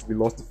matches. We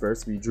lost the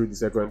first, we drew the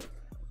second,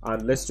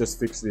 and let's just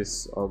fix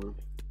this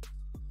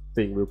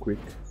thing real quick.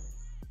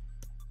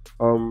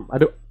 I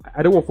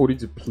don't want Foden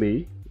to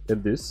play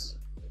in this,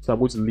 so I'm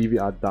going to leave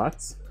it at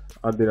that,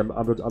 and then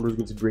I'm just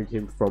going to bring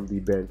him from the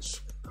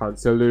bench.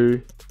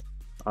 Cancelo,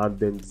 and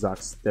then Zach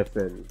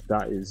Steffen.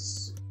 That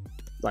is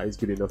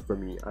good enough for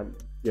me, and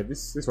yeah,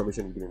 this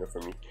formation is good enough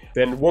for me.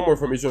 Then one more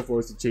formation for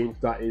us to change.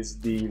 That is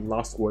the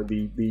last one,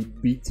 the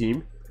B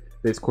team.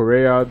 There's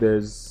Correa.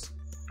 There's,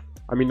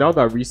 I mean, now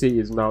that Riese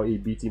is now a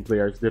B team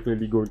player, it's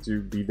definitely going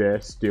to be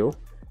there still,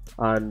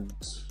 and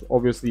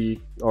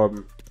obviously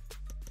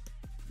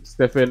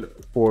Steffen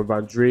for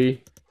Van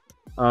Dre,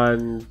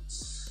 and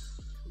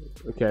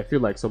Okay, I feel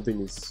like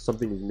something is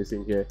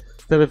missing here.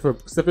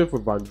 Stepping for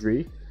Van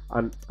Dre,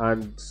 and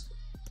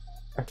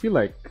I feel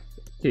like,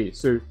 okay,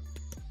 so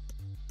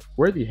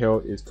where the hell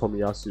is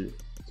Tomiyasu?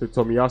 So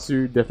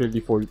Tomiyasu definitely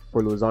for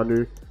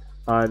Lozano,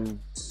 and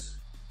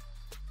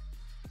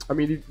I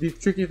mean the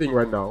tricky thing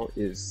right now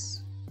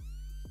is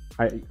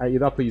I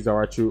either play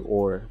Zarachu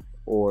or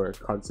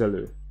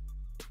Cancelo.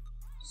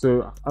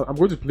 So I'm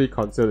going to play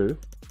Cancelo.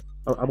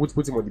 I'm going to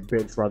put him on the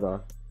bench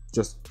rather,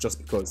 just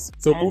because.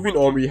 So moving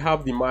on, we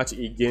have the match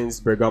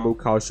against Bergamo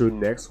Calcio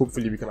next.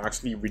 Hopefully we can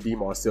actually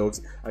redeem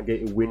ourselves and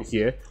get a win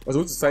here. I was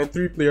going to sign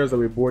 3 players that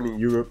were born in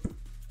Europe.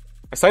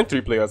 I signed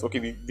 3 players.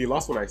 Okay, the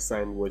last one I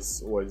signed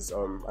was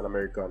an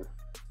American.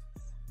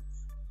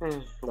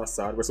 That's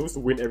sad. We're supposed to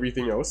win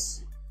everything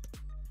else.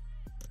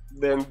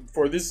 Then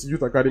for this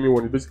youth academy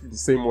one, it's basically the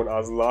same one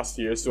as last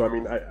year. So I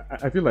mean,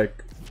 I feel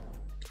like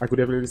I could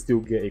definitely still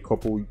get a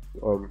couple.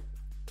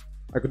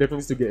 I could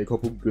definitely still get a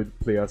couple good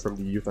players from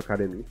the youth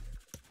academy,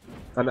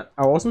 and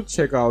I'll also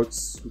check out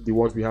the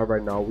ones we have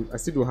right now. I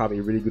still don't have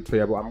a really good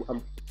player, but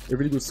I'm a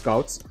really good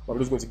scout. I'm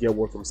just going to get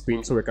one from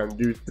Spain, so we can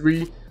do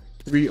three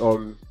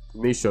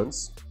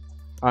nations,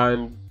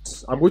 and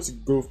I'm going to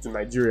go to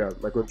Nigeria,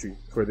 my country,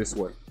 for this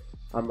one.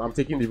 I'm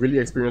taking the really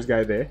experienced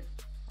guy there,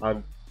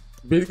 and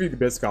basically the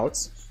best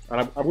scouts,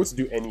 and I'm going to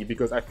do any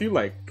because I feel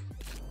like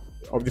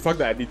of the fact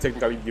that I did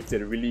technically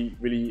gifted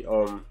really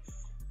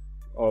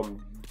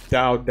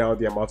dialed down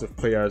the amount of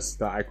players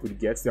that I could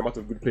get, the amount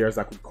of good players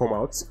that could come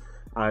out,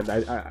 and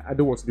I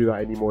don't want to do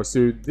that anymore.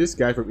 So this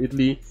guy from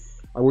Italy,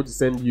 I'm going to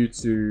send you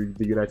to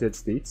the United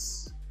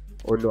States,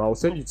 or no, I'll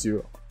send you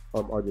to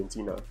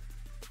Argentina.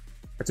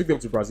 I took them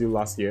to Brazil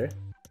last year,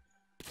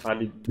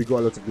 and we got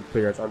a lot of good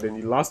players. And then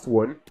the last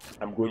one,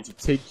 I'm going to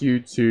take you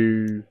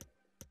to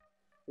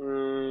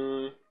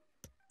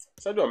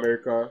should I do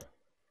America?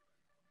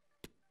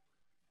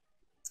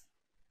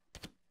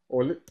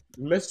 Or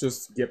let's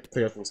just get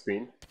players from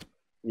Spain.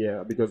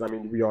 Yeah, because I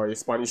mean we are a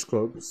Spanish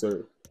club,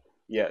 so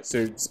yeah.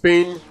 So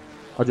Spain,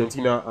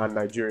 Argentina, and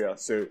Nigeria.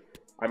 So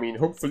I mean,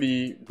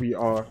 hopefully we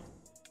are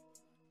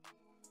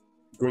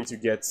going to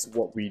get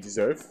what we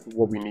deserve,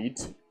 what we need.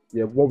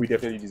 Yeah, what we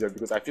definitely deserve,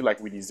 because I feel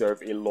like we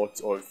deserve a lot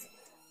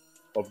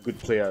of good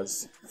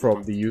players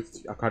from the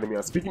youth academy.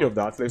 And speaking of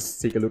that, let's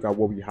take a look at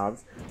what we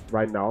have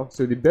right now.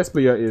 So the best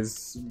player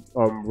is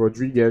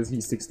Rodriguez.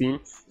 He's 16.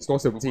 He's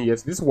not 17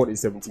 yet. This one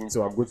is 17,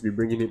 so I'm going to be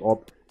bringing him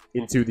up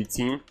into the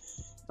team.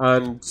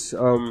 And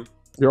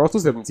you're also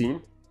 17,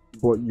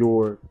 but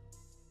your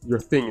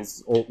thing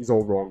is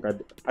all wrong.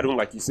 I don't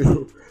like you,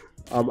 so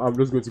I'm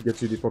just going to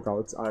get you the fuck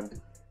out.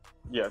 And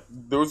yeah,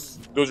 those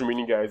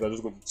remaining guys are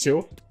just going to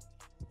chill,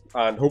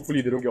 and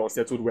hopefully they don't get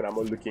unsettled when I'm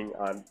not looking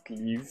and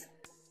leave.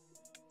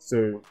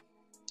 So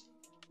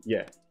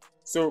yeah,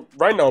 so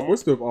right now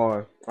most of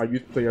our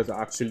youth players are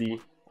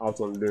actually out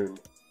on loan.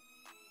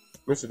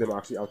 Most of them are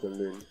actually out on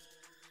loan.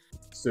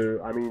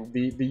 So I mean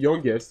the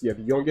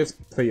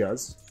youngest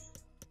players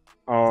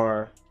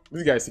are,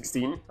 this guy is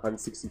 16 and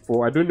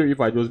 64. I don't know if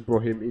I just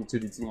brought him into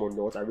the team or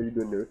not. I really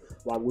don't know.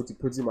 But I'm going to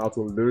put him out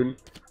on loan.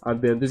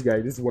 And then this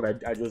guy, this is what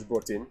I just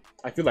brought in.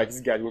 I feel like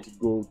this guy is going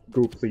to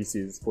go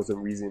places for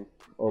some reason.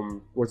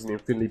 What's his name?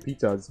 Finley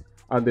Peters.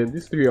 And then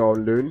these 3 are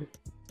on loan.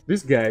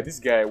 This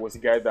guy was a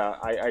guy that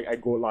I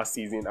got last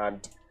season,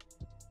 and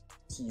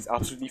he's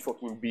absolutely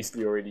fucking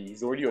beastly already.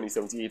 He's already on his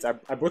 78.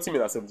 I brought him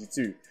in at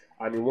 72,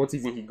 and in one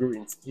season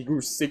he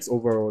grew 6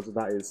 overall. So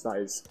that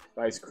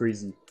is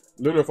crazy.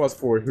 Loan offers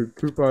for Hood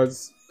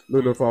Coopers,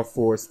 loan offer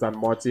for Stan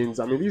Martins.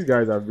 I mean, these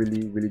guys are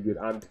really good.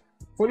 And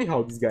funny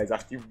how this guy is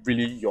actually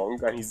really young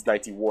and he's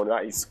 91.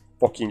 That is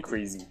fucking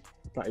crazy.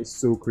 That is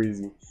so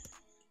crazy.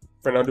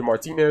 Fernando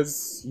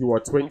Martinez, you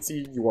are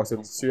 20, you are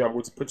 72. I'm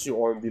going to put you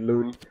on the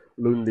loan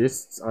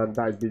list, and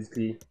that is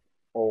basically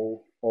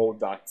all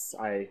that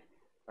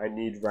I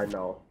need right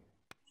now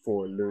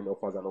for loan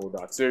offers and all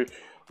that. So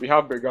we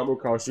have Bergamo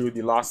Calcio,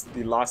 the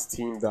last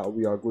team that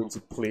we are going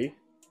to play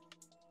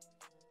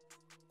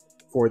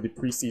for the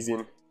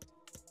preseason,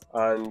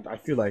 and I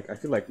feel like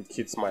the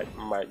kids might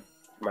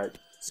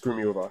screw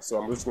me over,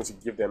 so I'm just going to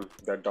give them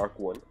that dark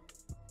one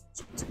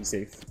to be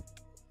safe.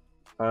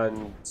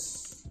 And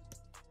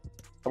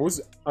I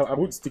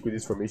would stick with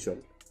this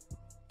formation.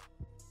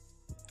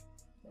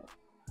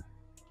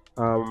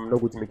 I'm not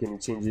going to make any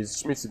changes.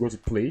 Schmitz is going to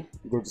play.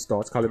 He's going to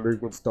start. Calamari is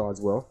going to start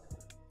as well.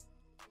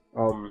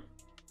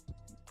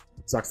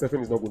 Zach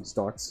Steffen is not going to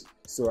start.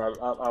 So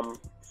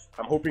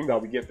I'm hoping that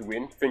we get the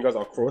win. Fingers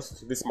are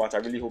crossed. This match, I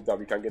really hope that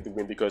we can get the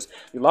win, because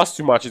the last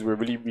 2 matches were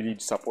really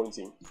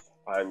disappointing,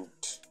 and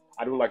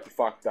I don't like the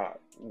fact that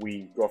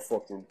we got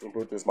fucked in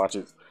both those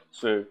matches.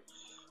 So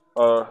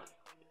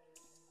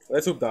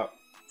let's hope that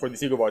for the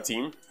sake of our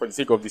team, for the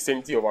sake of the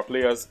sanity of our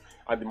players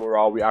and the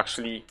morale, we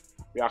actually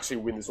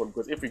win this one.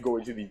 Because if we go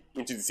into the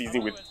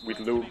season with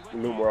low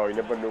morale, you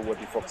never know what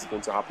the fuck is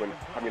going to happen.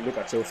 I mean, look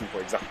at Chelsea,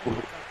 for example.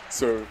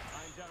 So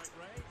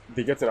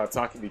they get an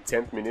attack in the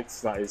 10th minute.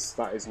 That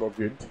is not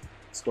good.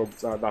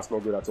 That's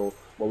not good at all.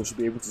 But we should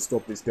be able to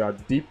stop this. They are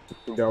deep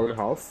in their own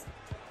half.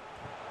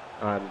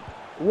 And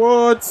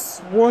what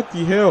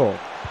the hell?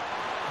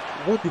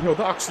 What the hell?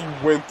 That actually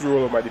went through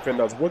all of my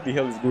defenders. What the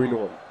hell is going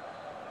on?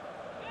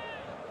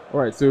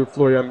 Alright, so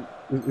Florian,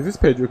 is this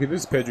Pedro? Okay,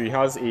 this is Pedro. He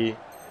has a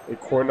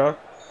corner.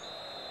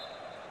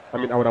 I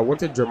mean, I would have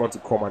wanted German to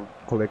come and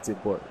collect it,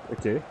 but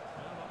okay.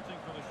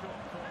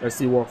 Let's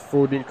see what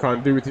Foden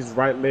can do with his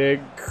right leg.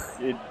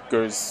 It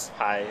goes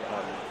high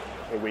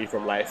and away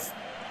from life.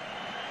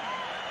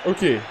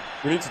 Okay.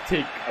 We need to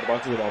take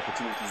advantage of the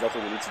opportunities. That's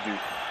what we need to do.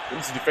 We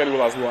need to defend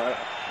well as well.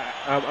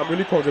 I'm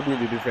really comfortable in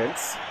the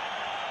defense.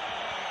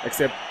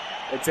 Except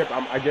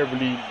I get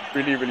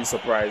really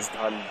surprised,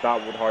 and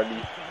that would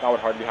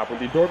hardly happen.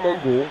 The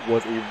Dortmund goal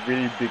was a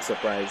really big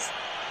surprise.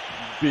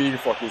 Big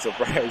fucking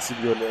surprise, to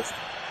be honest.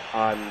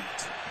 And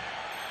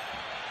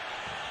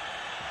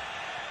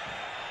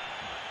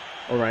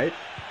alright,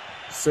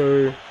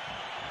 so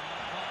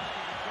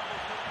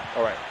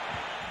alright,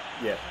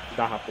 yeah,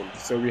 that happened.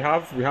 So we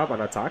have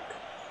an attack.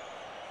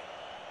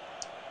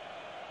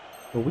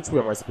 But which way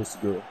am I supposed to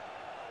go?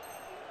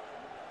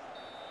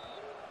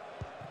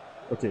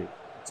 Okay,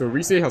 so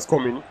Riese has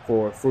come in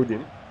for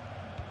Foden.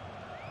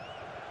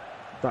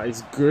 That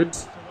is good.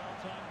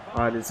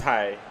 And it's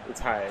high. It's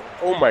high.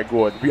 Oh my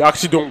god, we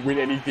actually don't win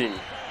anything.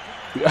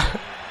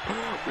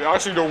 We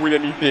actually don't win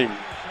anything.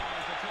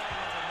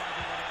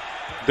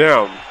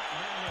 Damn.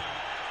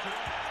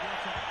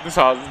 This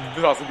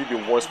has to be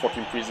the worst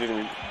fucking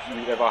preseason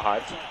we ever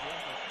had.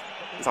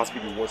 This has to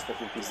be the worst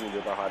fucking preseason we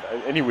ever had.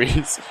 And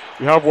anyways,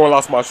 we have one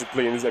last match to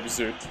play in this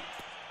episode,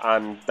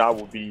 and that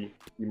will be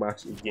the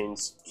match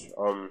against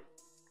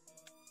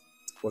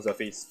what's that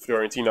face?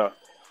 Fiorentina.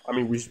 I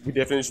mean, we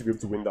definitely should be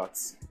able to win that.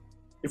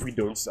 If we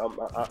don't,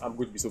 I'm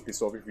going to be so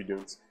pissed off if we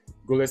don't.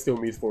 Goalless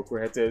stalemate for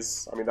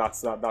Cohetes. I mean, that's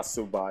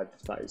so bad.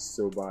 That is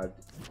so bad.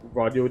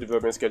 Guardiola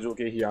development schedule.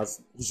 Okay,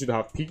 he should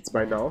have peaked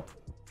by now.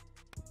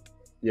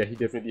 Yeah, he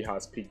definitely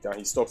has peaked, and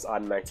he stops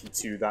at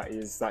 92. That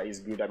is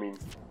good. I mean,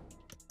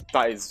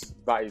 that is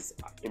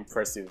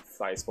impressive.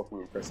 That is fucking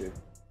impressive.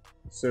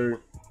 So,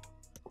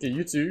 okay,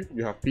 you two,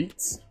 you have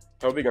peaked.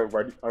 Helvig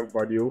and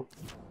Guardiola.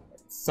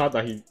 Sad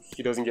that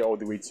he doesn't get all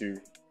the way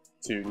to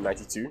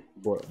 92,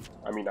 but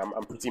I mean,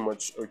 I'm pretty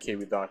much okay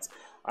with that.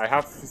 I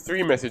have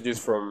 3 messages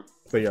from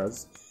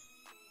players.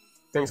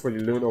 Thanks for the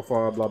loan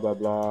offer, blah blah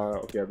blah.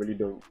 Okay, I really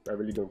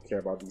don't care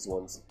about these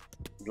ones.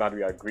 Glad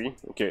we agree.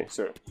 Okay,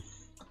 so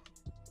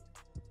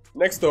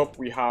next up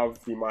we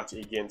have the match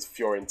against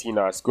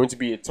Fiorentina. It's going to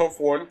be a tough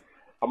one.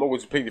 I'm not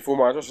going to play the full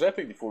match. Or should I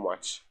play the full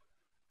match?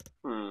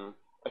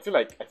 I feel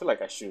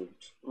like I should.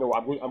 No,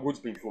 I'm going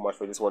to play the full match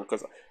for this one,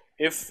 because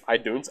if I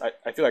don't,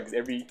 I feel like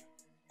there's every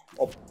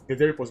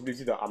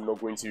possibility that I'm not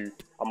going to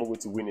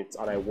win it,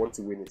 and I want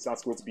to win it. So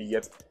that's going to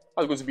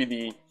be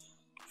the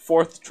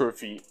 4th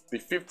trophy, the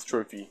 5th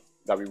trophy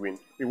that we win.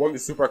 We won the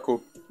Super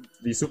Cup,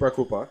 the Super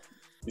Cup.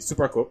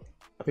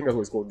 I think that's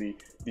what it's called, the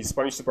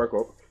Spanish Super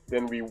Cup.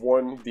 Then we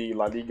won the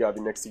La Liga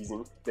the next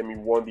season. Then we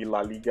won the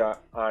La Liga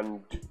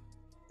and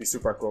the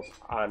Super Cup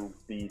and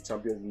the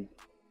Champions League.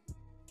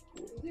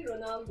 Was it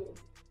Ronaldo?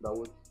 That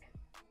was,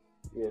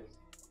 yes.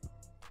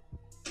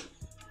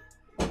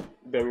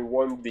 Then we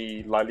won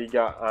the La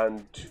Liga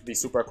and the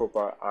Super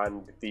Copa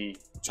and the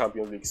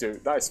Champions League. So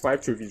that is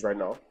 5 trophies right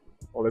now.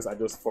 Unless I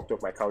just fucked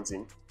up my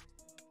counting.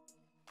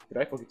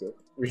 Did I fuck it up?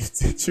 Wait,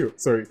 chill.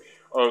 Sorry.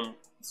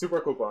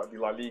 Super Copa, the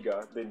La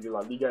Liga, then the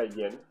La Liga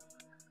again,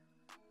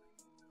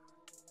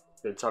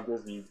 then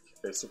Champions League,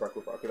 then Super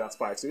Copa. Okay, that's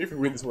 5. So if we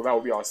win this one, that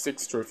will be our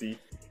 6th trophy.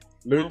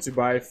 Loan to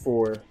buy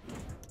for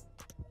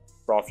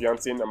Ralph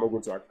Janssen. I'm not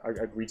going to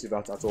agree to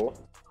that at all.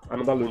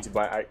 Another loan to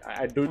buy.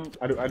 I don't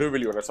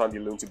really understand the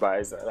loan to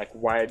buy. Like,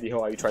 why the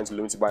hell are you trying to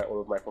loan to buy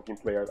all of my fucking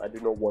players? I do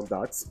not want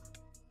that.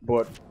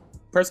 But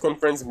press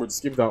conference, we'll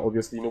skip that.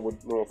 Obviously, no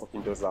one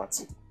fucking does that,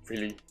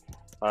 really.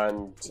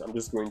 And I'm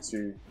just going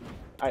to.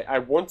 I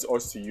want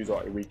us to use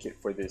our away kit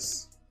for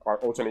this, our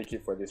alternate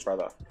kit for this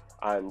rather.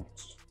 And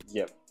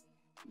yeah,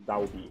 that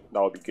would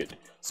be good.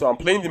 So I'm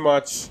playing the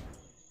match.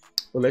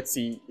 Well, let's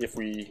see if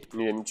we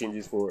need any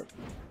changes for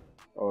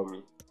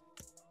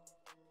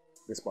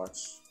this match.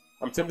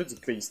 I'm tempted to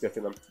play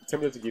Stefan. I'm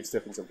tempted to give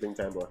Stefan some playing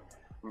time, but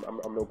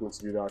I'm not going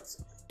to do that.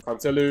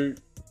 Cancelo,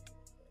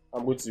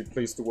 I'm going to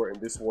play Stewart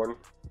in this one.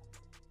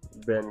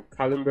 Then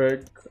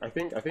Kallenberg, I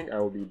think I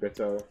will be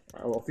better.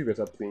 I'll feel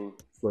better playing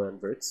Florian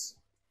Wirtz.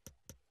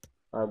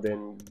 And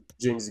then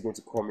James is going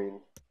to come in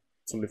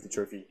to lift the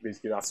trophy.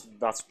 Basically, that's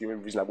the only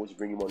reason I'm going to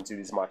bring him onto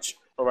this match.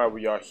 Alright,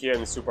 we are here in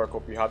the Super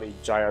Cup. We have a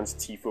giant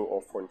tifo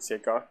of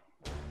Fonseca.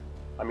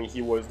 I mean,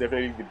 he was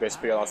definitely the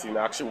best player last season.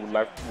 I actually would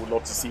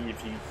love to see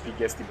if he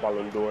gets the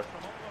Ballon d'Or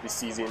this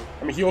season.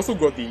 I mean, he also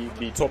got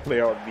the top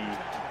player of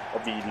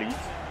the league,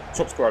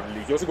 top scorer of the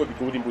league. He also got the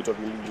Golden Boot of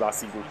the league last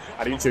season.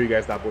 I didn't show you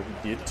guys that, but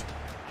he did.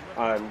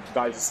 And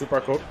that is the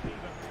Super Cup.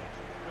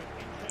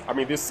 I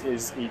mean, this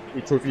is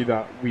a trophy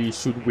that we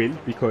should win,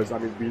 because I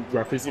mean we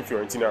are facing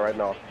Fiorentina right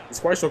now. It's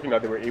quite shocking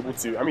that they were able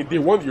to. I mean, they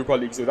won the Europa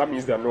League, so that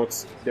means they're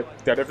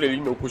definitely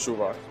no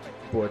pushover.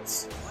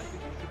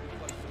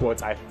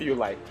 But I feel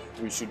like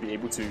we should be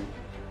able to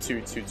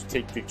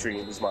take victory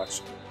in this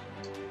match,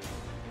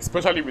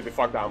 especially with the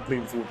fact that I'm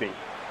playing the full thing.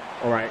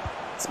 All right,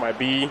 This might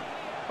be.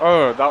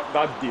 Oh,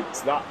 that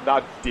dipped.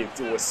 That dipped.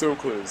 It was so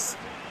close.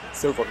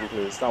 So fucking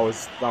close. That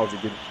was a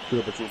good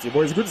opportunity. But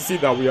it's good to see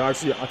that we are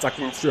actually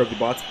attacking straight off the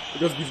bat. It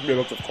just gives me a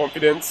lot of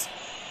confidence.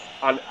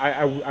 And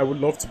I would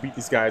love to beat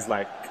these guys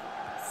like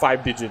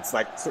 5 digits.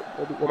 Like, so,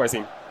 what am I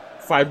saying?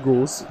 5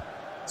 goals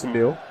to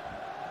 0.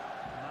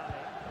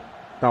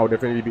 That would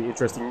definitely be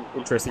interesting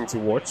to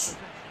watch.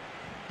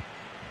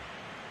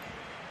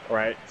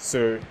 Alright,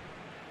 so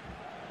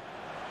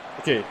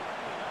okay.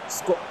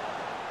 Score.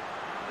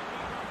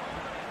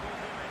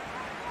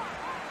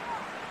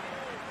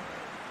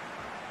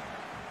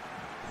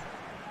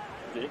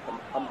 Okay,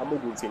 I'm not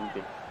going to say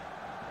anything.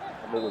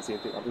 I'm not going to say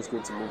anything. I'm just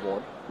going to move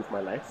on with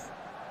my life.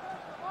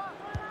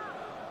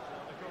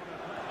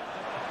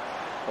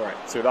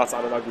 Alright, so that's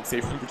another good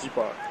save from the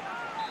keeper.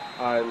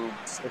 And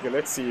okay,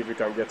 let's see if we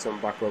can get some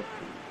backup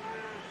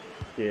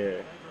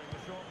here.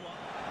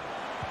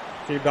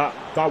 Okay,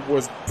 that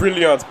was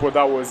brilliant, but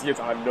that was yet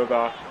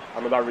another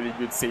really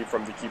good save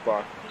from the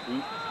keeper.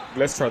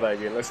 Let's try that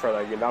again.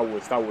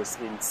 That was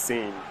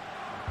insane.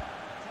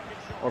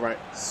 Alright,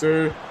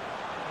 so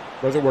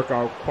doesn't work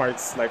out quite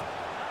like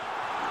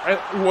it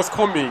was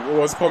coming.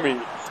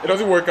 It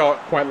doesn't work out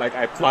quite like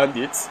I planned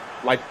it,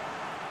 like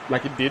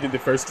it did in the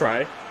first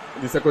try,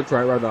 in the second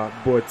try rather.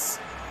 But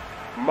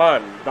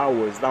man, that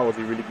was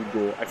a really good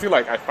goal. I feel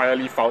like I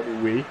finally found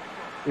a way,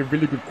 a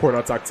really good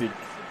corner tactic.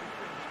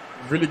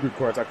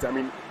 I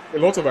mean, a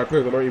lot of our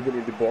players are not even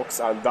in the box,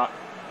 and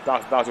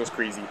that's just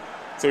crazy.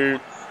 So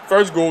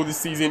first goal this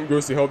season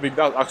goes to Helvig.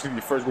 That's actually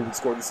the first goal we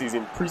scored this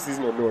season,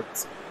 preseason or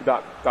not.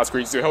 That's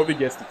crazy. So Helvig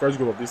gets the first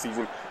goal of this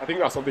season. I think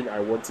that's something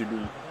I want to be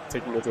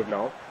taking note of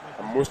now.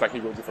 I'm most likely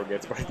going to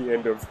forget by the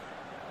end of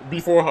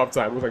before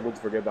halftime. I'm most likely going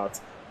to forget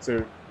that.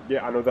 So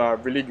yeah, another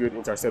really good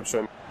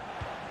interception.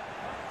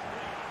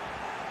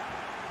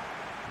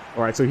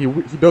 All right, so he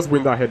does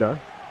win that header,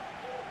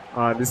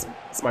 and this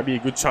might be a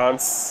good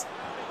chance.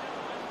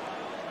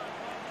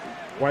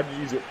 Why did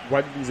you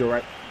use your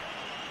right?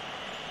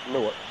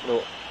 No.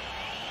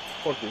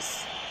 Fuck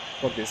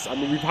this. I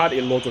mean, we've had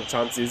a lot of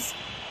chances.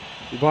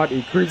 We've had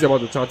a crazy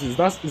amount of chances. Is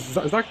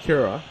that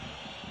Kera?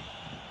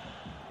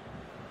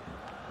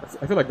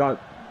 I feel like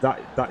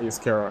that is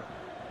Kera.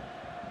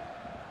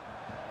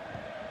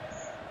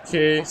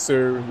 Okay,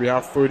 so we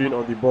have Foden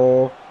on the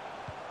ball.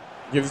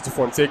 Gives it to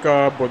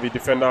Fonseca, but the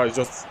defender is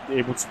just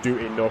able to do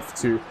enough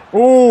to...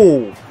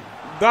 Oh!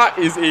 That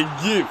is a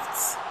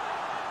gift!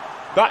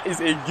 That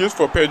is a gift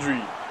for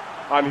Pedri.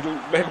 And he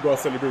let him go and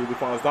celebrate with the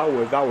fans. That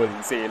was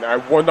insane. I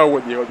wonder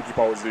what the hell the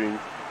keeper was doing.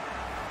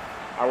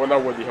 That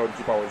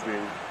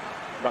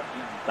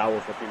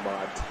was fucking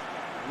bad.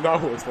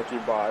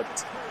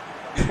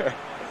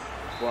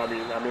 Well,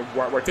 I mean,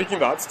 we're taking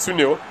that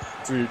 2-0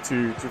 to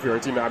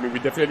Fiorentina. I mean, we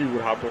definitely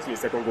would have gotten a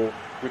second goal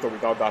with or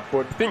without that.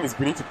 But the thing is,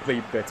 we need to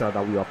play better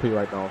than we are playing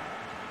right now.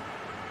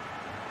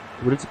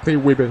 We need to play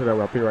way better than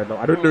we are playing right now.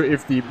 I don't know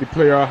if the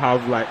players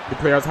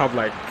have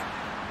like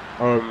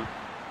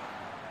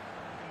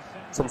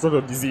some sort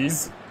of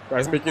disease that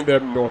is making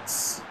them not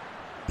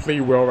play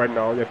well right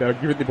now. Yeah, they're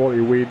giving the ball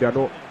away. They're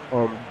not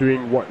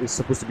doing what is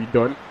supposed to be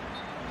done.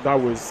 That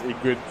was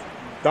good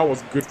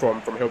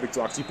from Helvig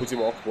to actually put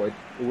him off, but it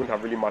wouldn't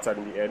have really mattered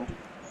in the end.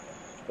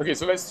 Okay,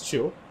 so let's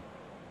chill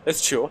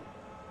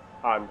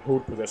and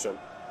hold possession.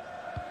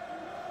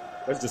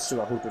 Let's just chill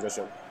and hold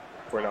possession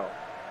for now.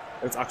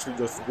 Let's actually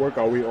just work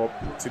our way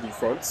up to the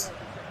front.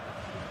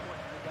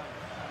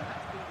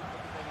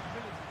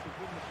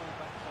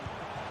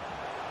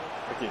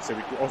 Okay, so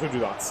we can also do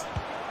that.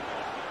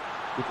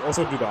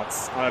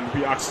 And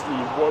we actually,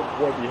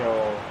 what the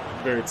hell,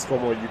 Verits,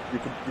 come on, you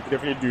could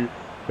definitely do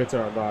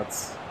better than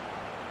that.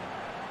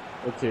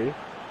 Okay.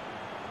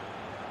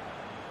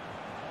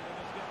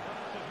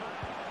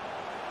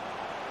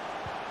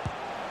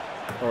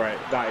 Alright,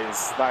 that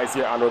is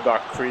yet another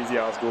crazy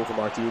ass goal from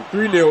our team.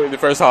 3-0 in the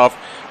first half.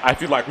 I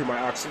feel like we might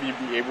actually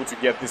be able to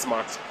get this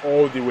match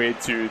all the way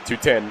to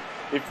 10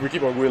 if we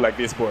keep on going like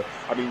this. But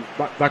I mean,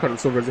 that kind of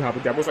stuff doesn't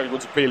happen. They're most likely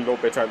going to play a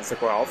lot better in the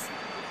second half,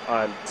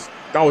 and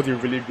that was a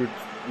really good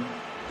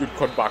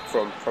cutback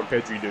from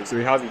Pedri though. So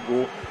he has a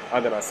goal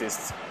and an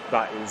assist.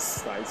 That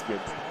is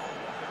good.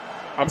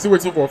 I'm still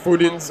waiting for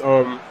Foden's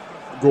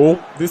goal.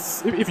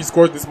 If he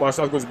scores this match,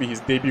 that's going to be his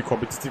debut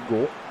competitive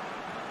goal.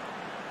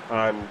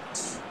 And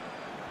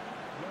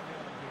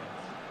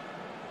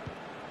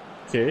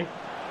okay,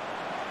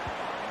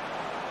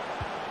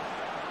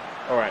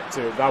 all right.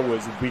 So that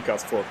was weak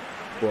as fuck.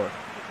 But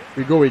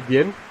we go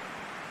again.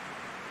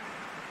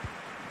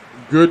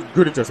 Good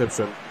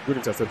interception.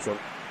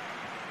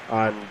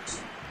 And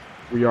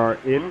we are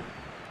in.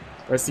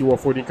 Let's see what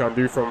Foden can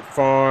do from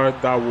far.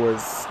 That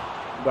was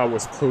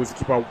close. The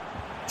keeper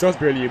just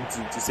barely able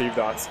to save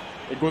that.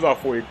 It goes out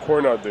for a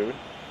corner though.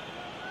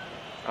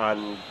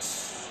 And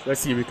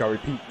let's see if we can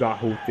repeat that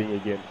whole thing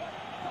again.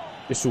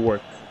 It should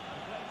work.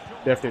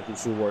 Definitely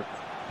should work.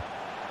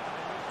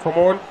 Come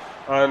on.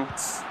 And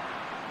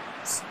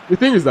the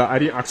thing is that I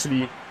didn't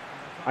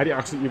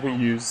actually even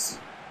use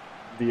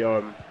the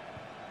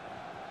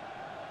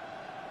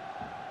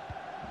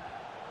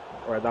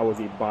Alright, that was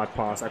a bad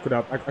pass. I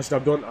should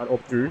have done an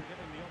up through.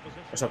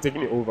 I should have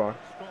taken it over.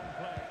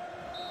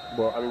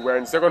 But I mean, we're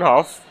in the second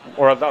half,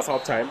 or that's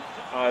half time,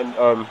 and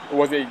it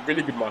was a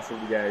really good match from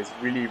the guys.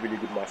 Really, really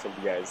good match from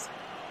the guys.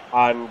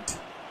 And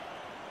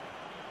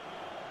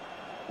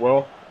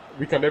well,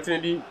 we can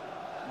definitely,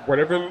 we're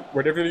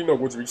definitely not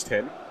going to reach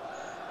 10.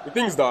 The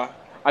thing is that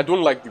I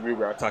don't like the way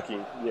we're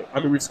attacking. Yeah, I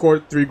mean, we've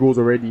scored 3 goals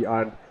already,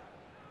 and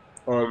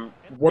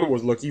one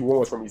was lucky, one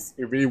was from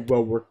a really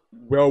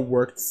well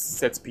worked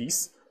set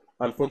piece.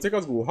 And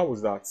Fonseca's goal, how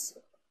was that?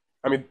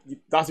 I mean,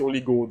 that's the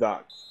only goal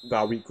that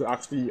we could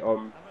actually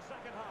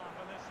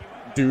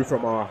do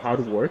from our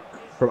hard work,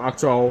 from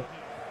actual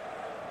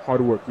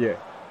hard work. Yeah.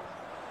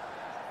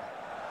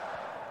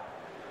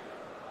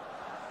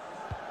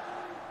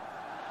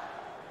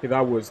 Okay,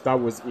 that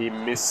was a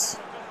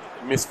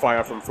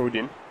misfire from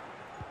Foden.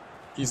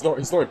 He's not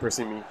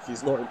impressing me.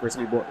 He's not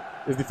impressing me, but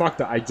it's the fact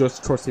that I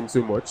just trust him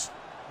so much.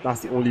 That's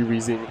the only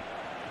reason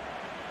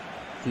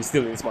he's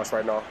still in this match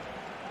right now.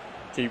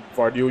 Okay,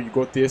 Vardio, you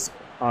got this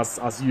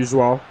as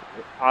usual.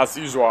 As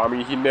usual. I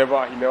mean, he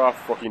never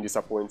fucking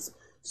disappoints.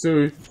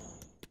 So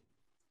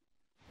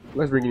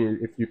let's bring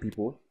in a few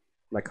people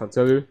like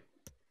Cancelo.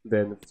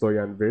 Then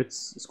Florian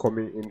Wirtz is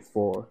coming in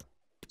for.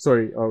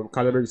 Sorry,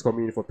 Calamari is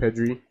coming in for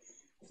Pedri.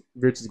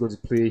 Wirtz is going to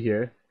play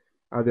here,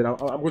 and then I'm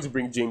going to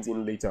bring James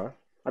in later.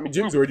 I mean,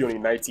 James is already on a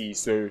 90,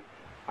 so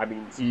I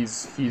mean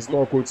he's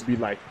not going to be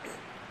like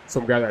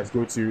some guy that's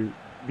going to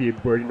be a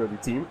burden on the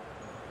team.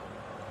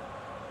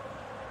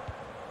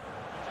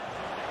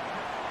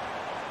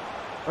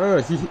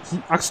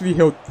 He actually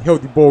held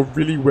the ball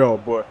really well,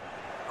 but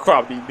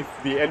crap,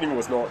 the ending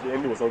was not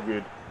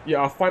good. Yeah,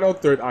 our final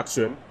third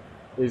action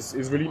is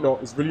really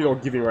not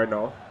giving right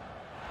now.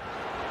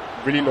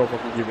 Really not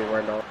fucking giving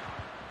right now.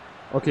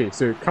 Okay,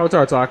 so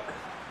counter attack.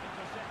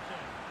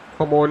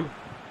 Come on.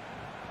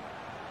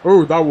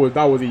 Oh, that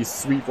was a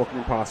sweet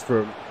fucking pass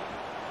from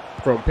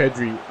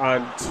Pedri.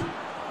 And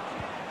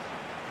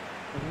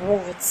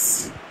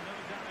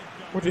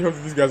what the hell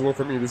did these guys want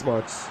from me in this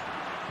match?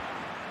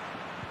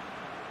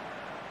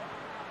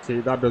 Okay,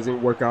 that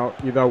doesn't work out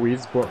either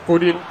ways. But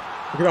Foden,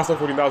 okay, that's not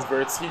Foden, that's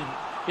Wirtz.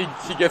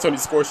 He gets on the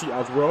score sheet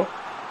as well.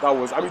 That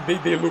was, I mean,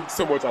 they look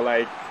so much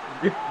alike.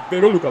 They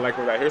don't look alike,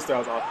 but their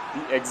hairstyles are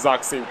the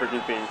exact same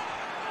freaking thing,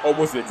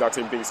 almost the exact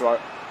same thing. So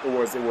it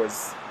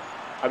was.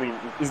 I mean,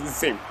 it's the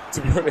same, to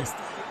be honest.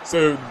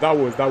 So that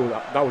was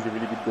a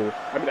really good goal.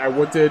 I mean, I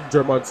wanted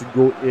German to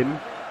go in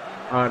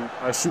and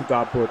shoot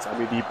that, but I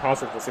mean, the pass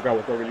from Fonseca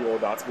was not really all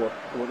that. But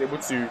he was able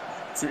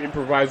to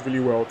improvise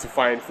really well to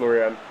find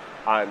Florian,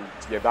 and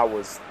yeah, that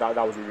was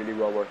a really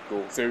well worked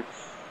goal. So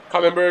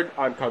Kallenberg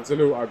and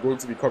Cancelo are going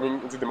to be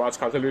coming into the match.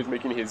 Cancelo is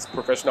making his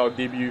professional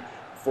debut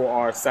for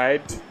our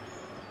side,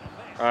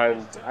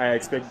 and I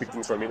expect big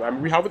things from him. I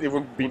mean, we haven't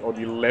even been on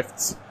the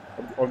left.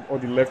 On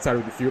the left side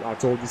of the field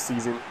at all this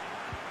season,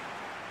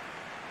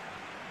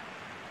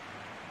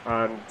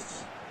 and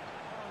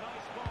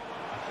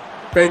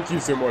thank you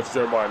so much,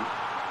 German.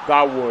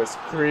 That was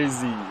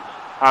crazy,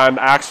 and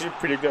I actually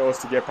predicted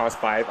us to get past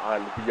 5,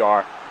 and we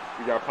are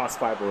past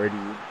 5 already.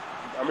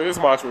 I mean, this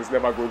match was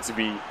never going to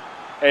be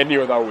any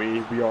other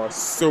way. We are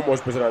so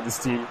much better than this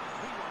team,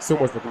 so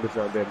much better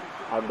than them,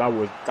 and that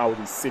was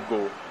a sick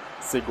goal,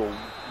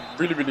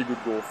 really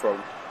good goal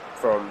from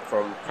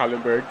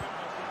Kallenberg.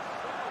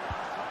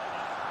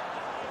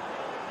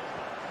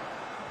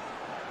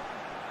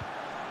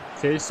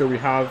 Okay, so we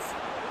have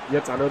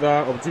yet another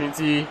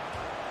opportunity,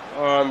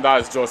 and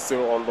that's just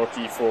so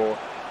unlucky for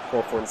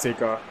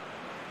Fonseca.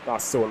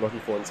 That's so unlucky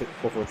for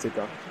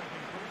Fonseca.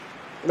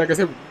 Like I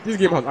said, this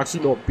game has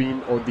actually not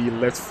been on the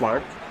left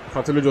flank.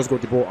 Cancelo just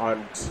got the ball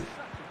and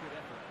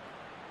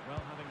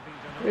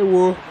hey,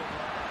 whoa.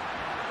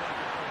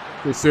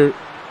 Okay, so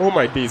oh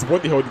my days,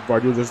 what the hell did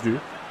Vardio just do?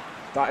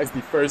 That is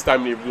the first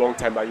time in a long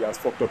time that he has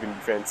fucked up in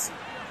defense.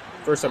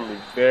 First time in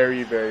a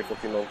very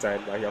fucking long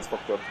time that he has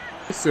fucked up.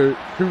 So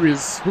who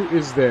is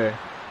there?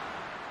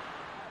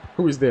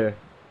 Who is there?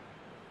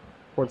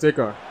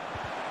 Fonseca.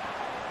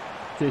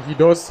 Okay, he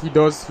does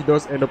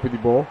end up with the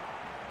ball.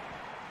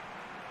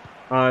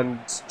 And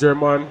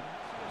German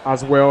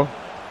as well.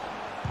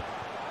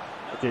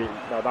 Okay,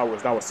 now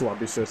that was so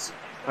ambitious.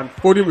 And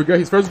Foden will get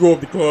his first goal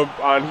of the club,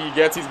 and he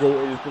gets his goal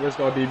in his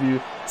professional debut.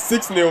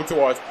 6-0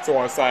 to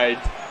our side.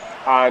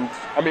 And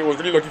I mean, it was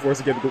really lucky for us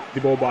to get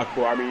the ball back,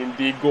 but I mean,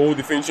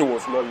 the finishing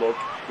was not luck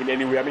in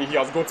any way. I mean, he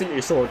has gotten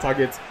a shot on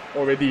target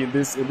already in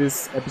this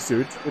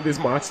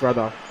match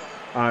rather,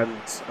 and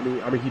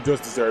I mean, he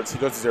just deserves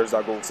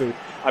that goal. So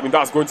I mean,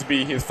 that's going to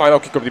be his final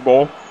kick of the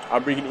ball.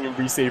 I'm bringing in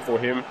resave for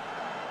him,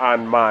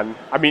 and man,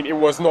 I mean, it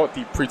was not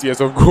the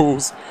prettiest of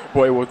goals,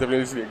 but it was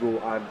definitely a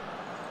goal. And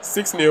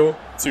 6-0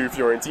 to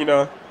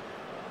Fiorentina.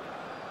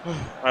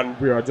 And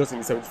we are just in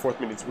the 74th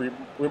minute.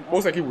 We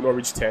most likely will not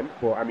reach 10,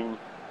 but I mean,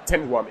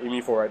 10 is what I'm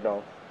aiming for right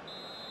now.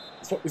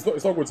 It's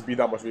not going to be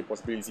that much of a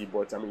possibility,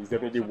 but I mean, it's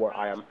definitely what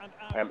I am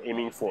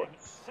aiming for.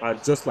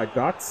 And just like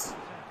that,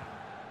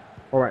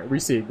 all right,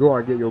 Reese, go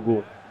and get your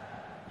goal.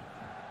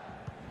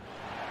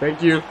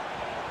 Thank you.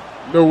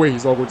 No way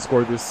he's not going to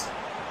score this.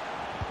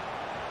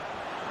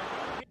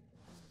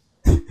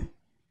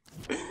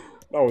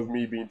 was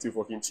me being too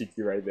fucking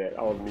cheeky right there.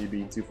 That was me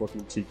being too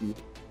fucking cheeky.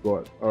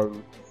 But I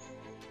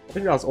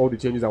think that's all the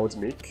changes I want to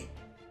make.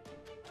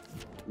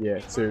 Yeah,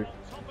 so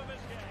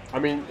I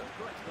mean,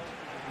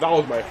 that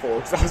was my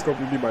fault. That was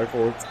completely my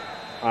fault,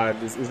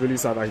 and it's really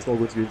sad that he's not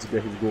going to be able to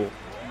get his goal.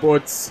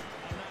 But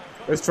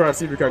let's try and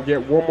see if we can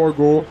get one more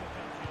goal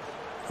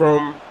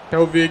from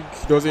Helvig.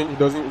 He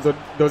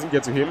doesn't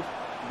get to him,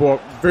 but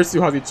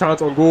Versio has a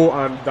chance on goal,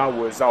 and that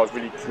was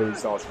really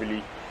close. That was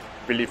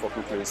really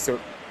fucking close. So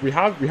we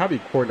have a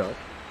corner,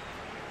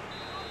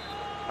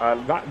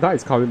 and that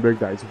is Kallenberg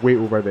that is way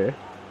over there.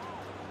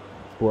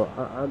 But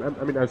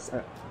I mean,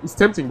 it's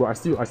tempting, but I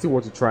still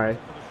want to try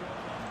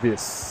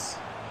this,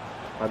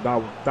 and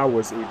that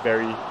was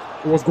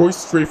it was going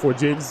straight for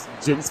James'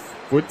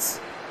 foot,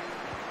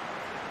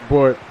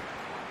 but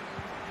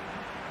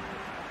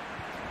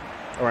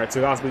all right.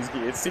 So that's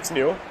basically it.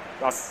 6-0.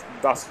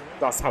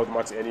 That's how the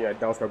match ended. I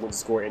doubt we're going to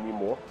score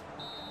anymore.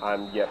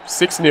 And yep,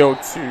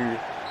 6-0 to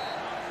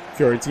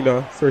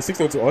Fiorentina. Sorry,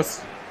 6-0 to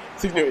us.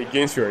 6-0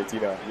 against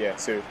Fiorentina. Yeah.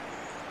 So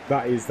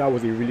that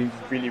was a really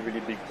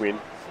big win,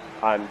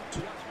 and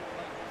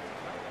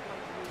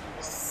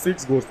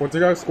 6 goals.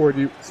 Fonseca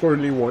scored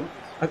only 1.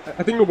 I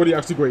think nobody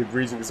actually got a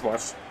brace in this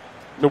match.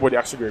 Nobody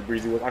actually got a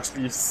brace. It was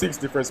actually 6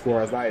 different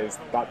scorers. That is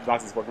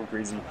fucking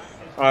crazy.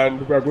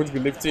 And we are going to be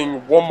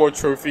lifting one more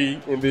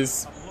trophy in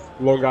this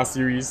longer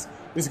series.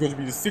 This is going to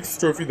be the 6th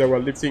trophy that we're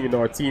lifting in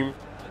our team.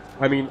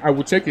 I mean, I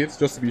will check it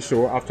just to be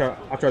sure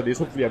after this.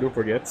 Hopefully I don't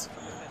forget.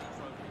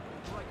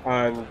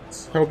 And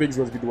Helvig is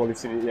going to be the one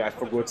lifting it. Yeah, I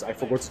forgot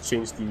to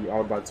change the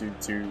armband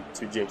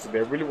to James. So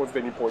there really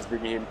wasn't any points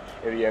bringing him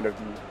at the end of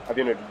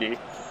the day.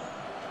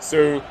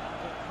 So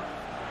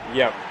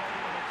yeah,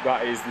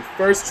 that is the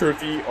first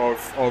trophy of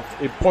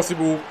a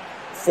possible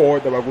 4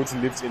 that we're going to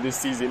lift in this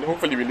season.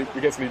 Hopefully we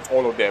get to lift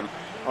all of them.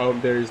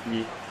 There's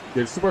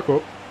Super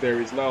Cup.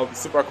 There is now the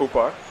Super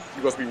Copa,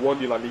 because we won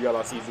the La Liga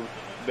last season.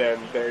 Then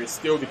there is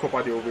still the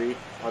Copa del Rey,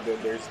 and then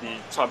there's the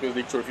Champions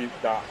League trophy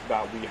that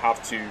we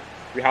have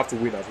to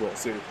win as well.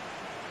 So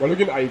we're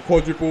looking at a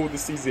quadruple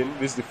this season.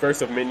 This is the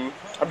first of many.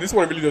 I mean, this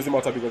one really doesn't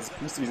matter because it's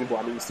pre-season, but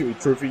I mean, it's still a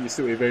trophy. It's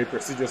still a very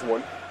prestigious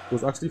one. It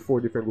was actually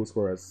 4 different goal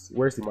scorers.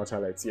 Where's the match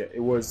highlights? Yeah, it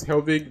was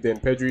Helvig, then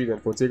Pedri, then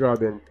Fonseca,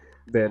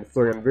 then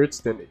Florian Wirtz,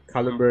 then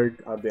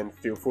Kallenberg, and then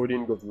Phil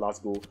Foden got the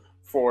last goal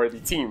for the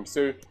team.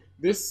 So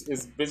this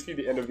is basically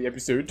the end of the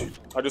episode.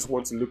 I just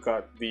want to look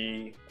at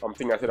the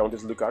thing I said I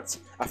wanted to look at.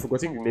 I've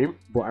forgotten the name,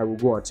 but I will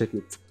go and check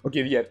it.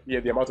 Okay, yeah,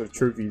 the amount of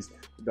trophies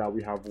that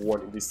we have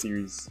won in this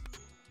series.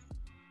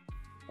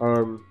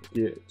 Yeah,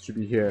 it should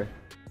be here.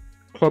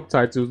 Club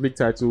titles, league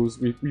titles.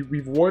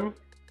 We've won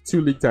 2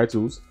 league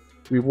titles.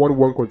 We've won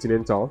 1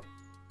 continental,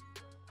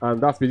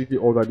 and that's basically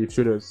all that they've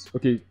shown us.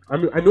 Okay, I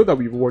mean, I know that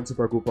we've won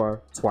Super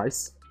Copa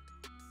twice,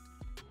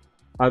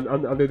 and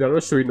they're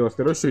not showing us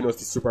the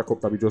Super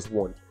Cup that we just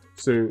won.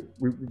 So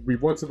we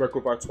won Super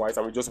Copa twice,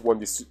 and we just won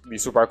the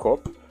Super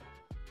Cup.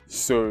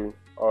 So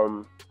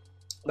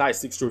that is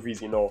 6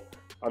 trophies in all,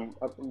 and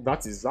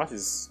that is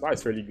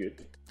fairly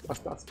good.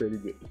 That's fairly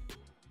good.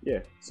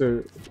 Yeah.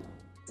 So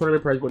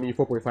tournament prize money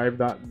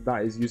 4.5.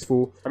 That is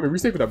useful. I mean,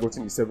 Risek could have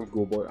gotten the 7th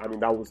goal, but I mean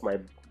that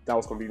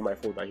was completely my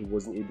fault that he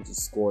wasn't able to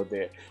score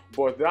there.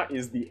 But that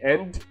is the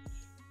end.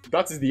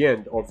 That is the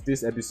end of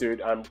this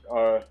episode, and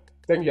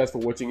thank you guys for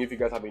watching. If you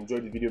guys have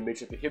enjoyed the video, make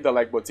sure to hit the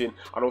like button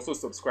and also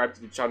subscribe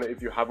to the channel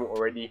if you haven't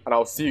already. And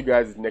I'll see you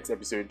guys in the next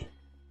episode.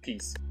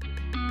 Peace.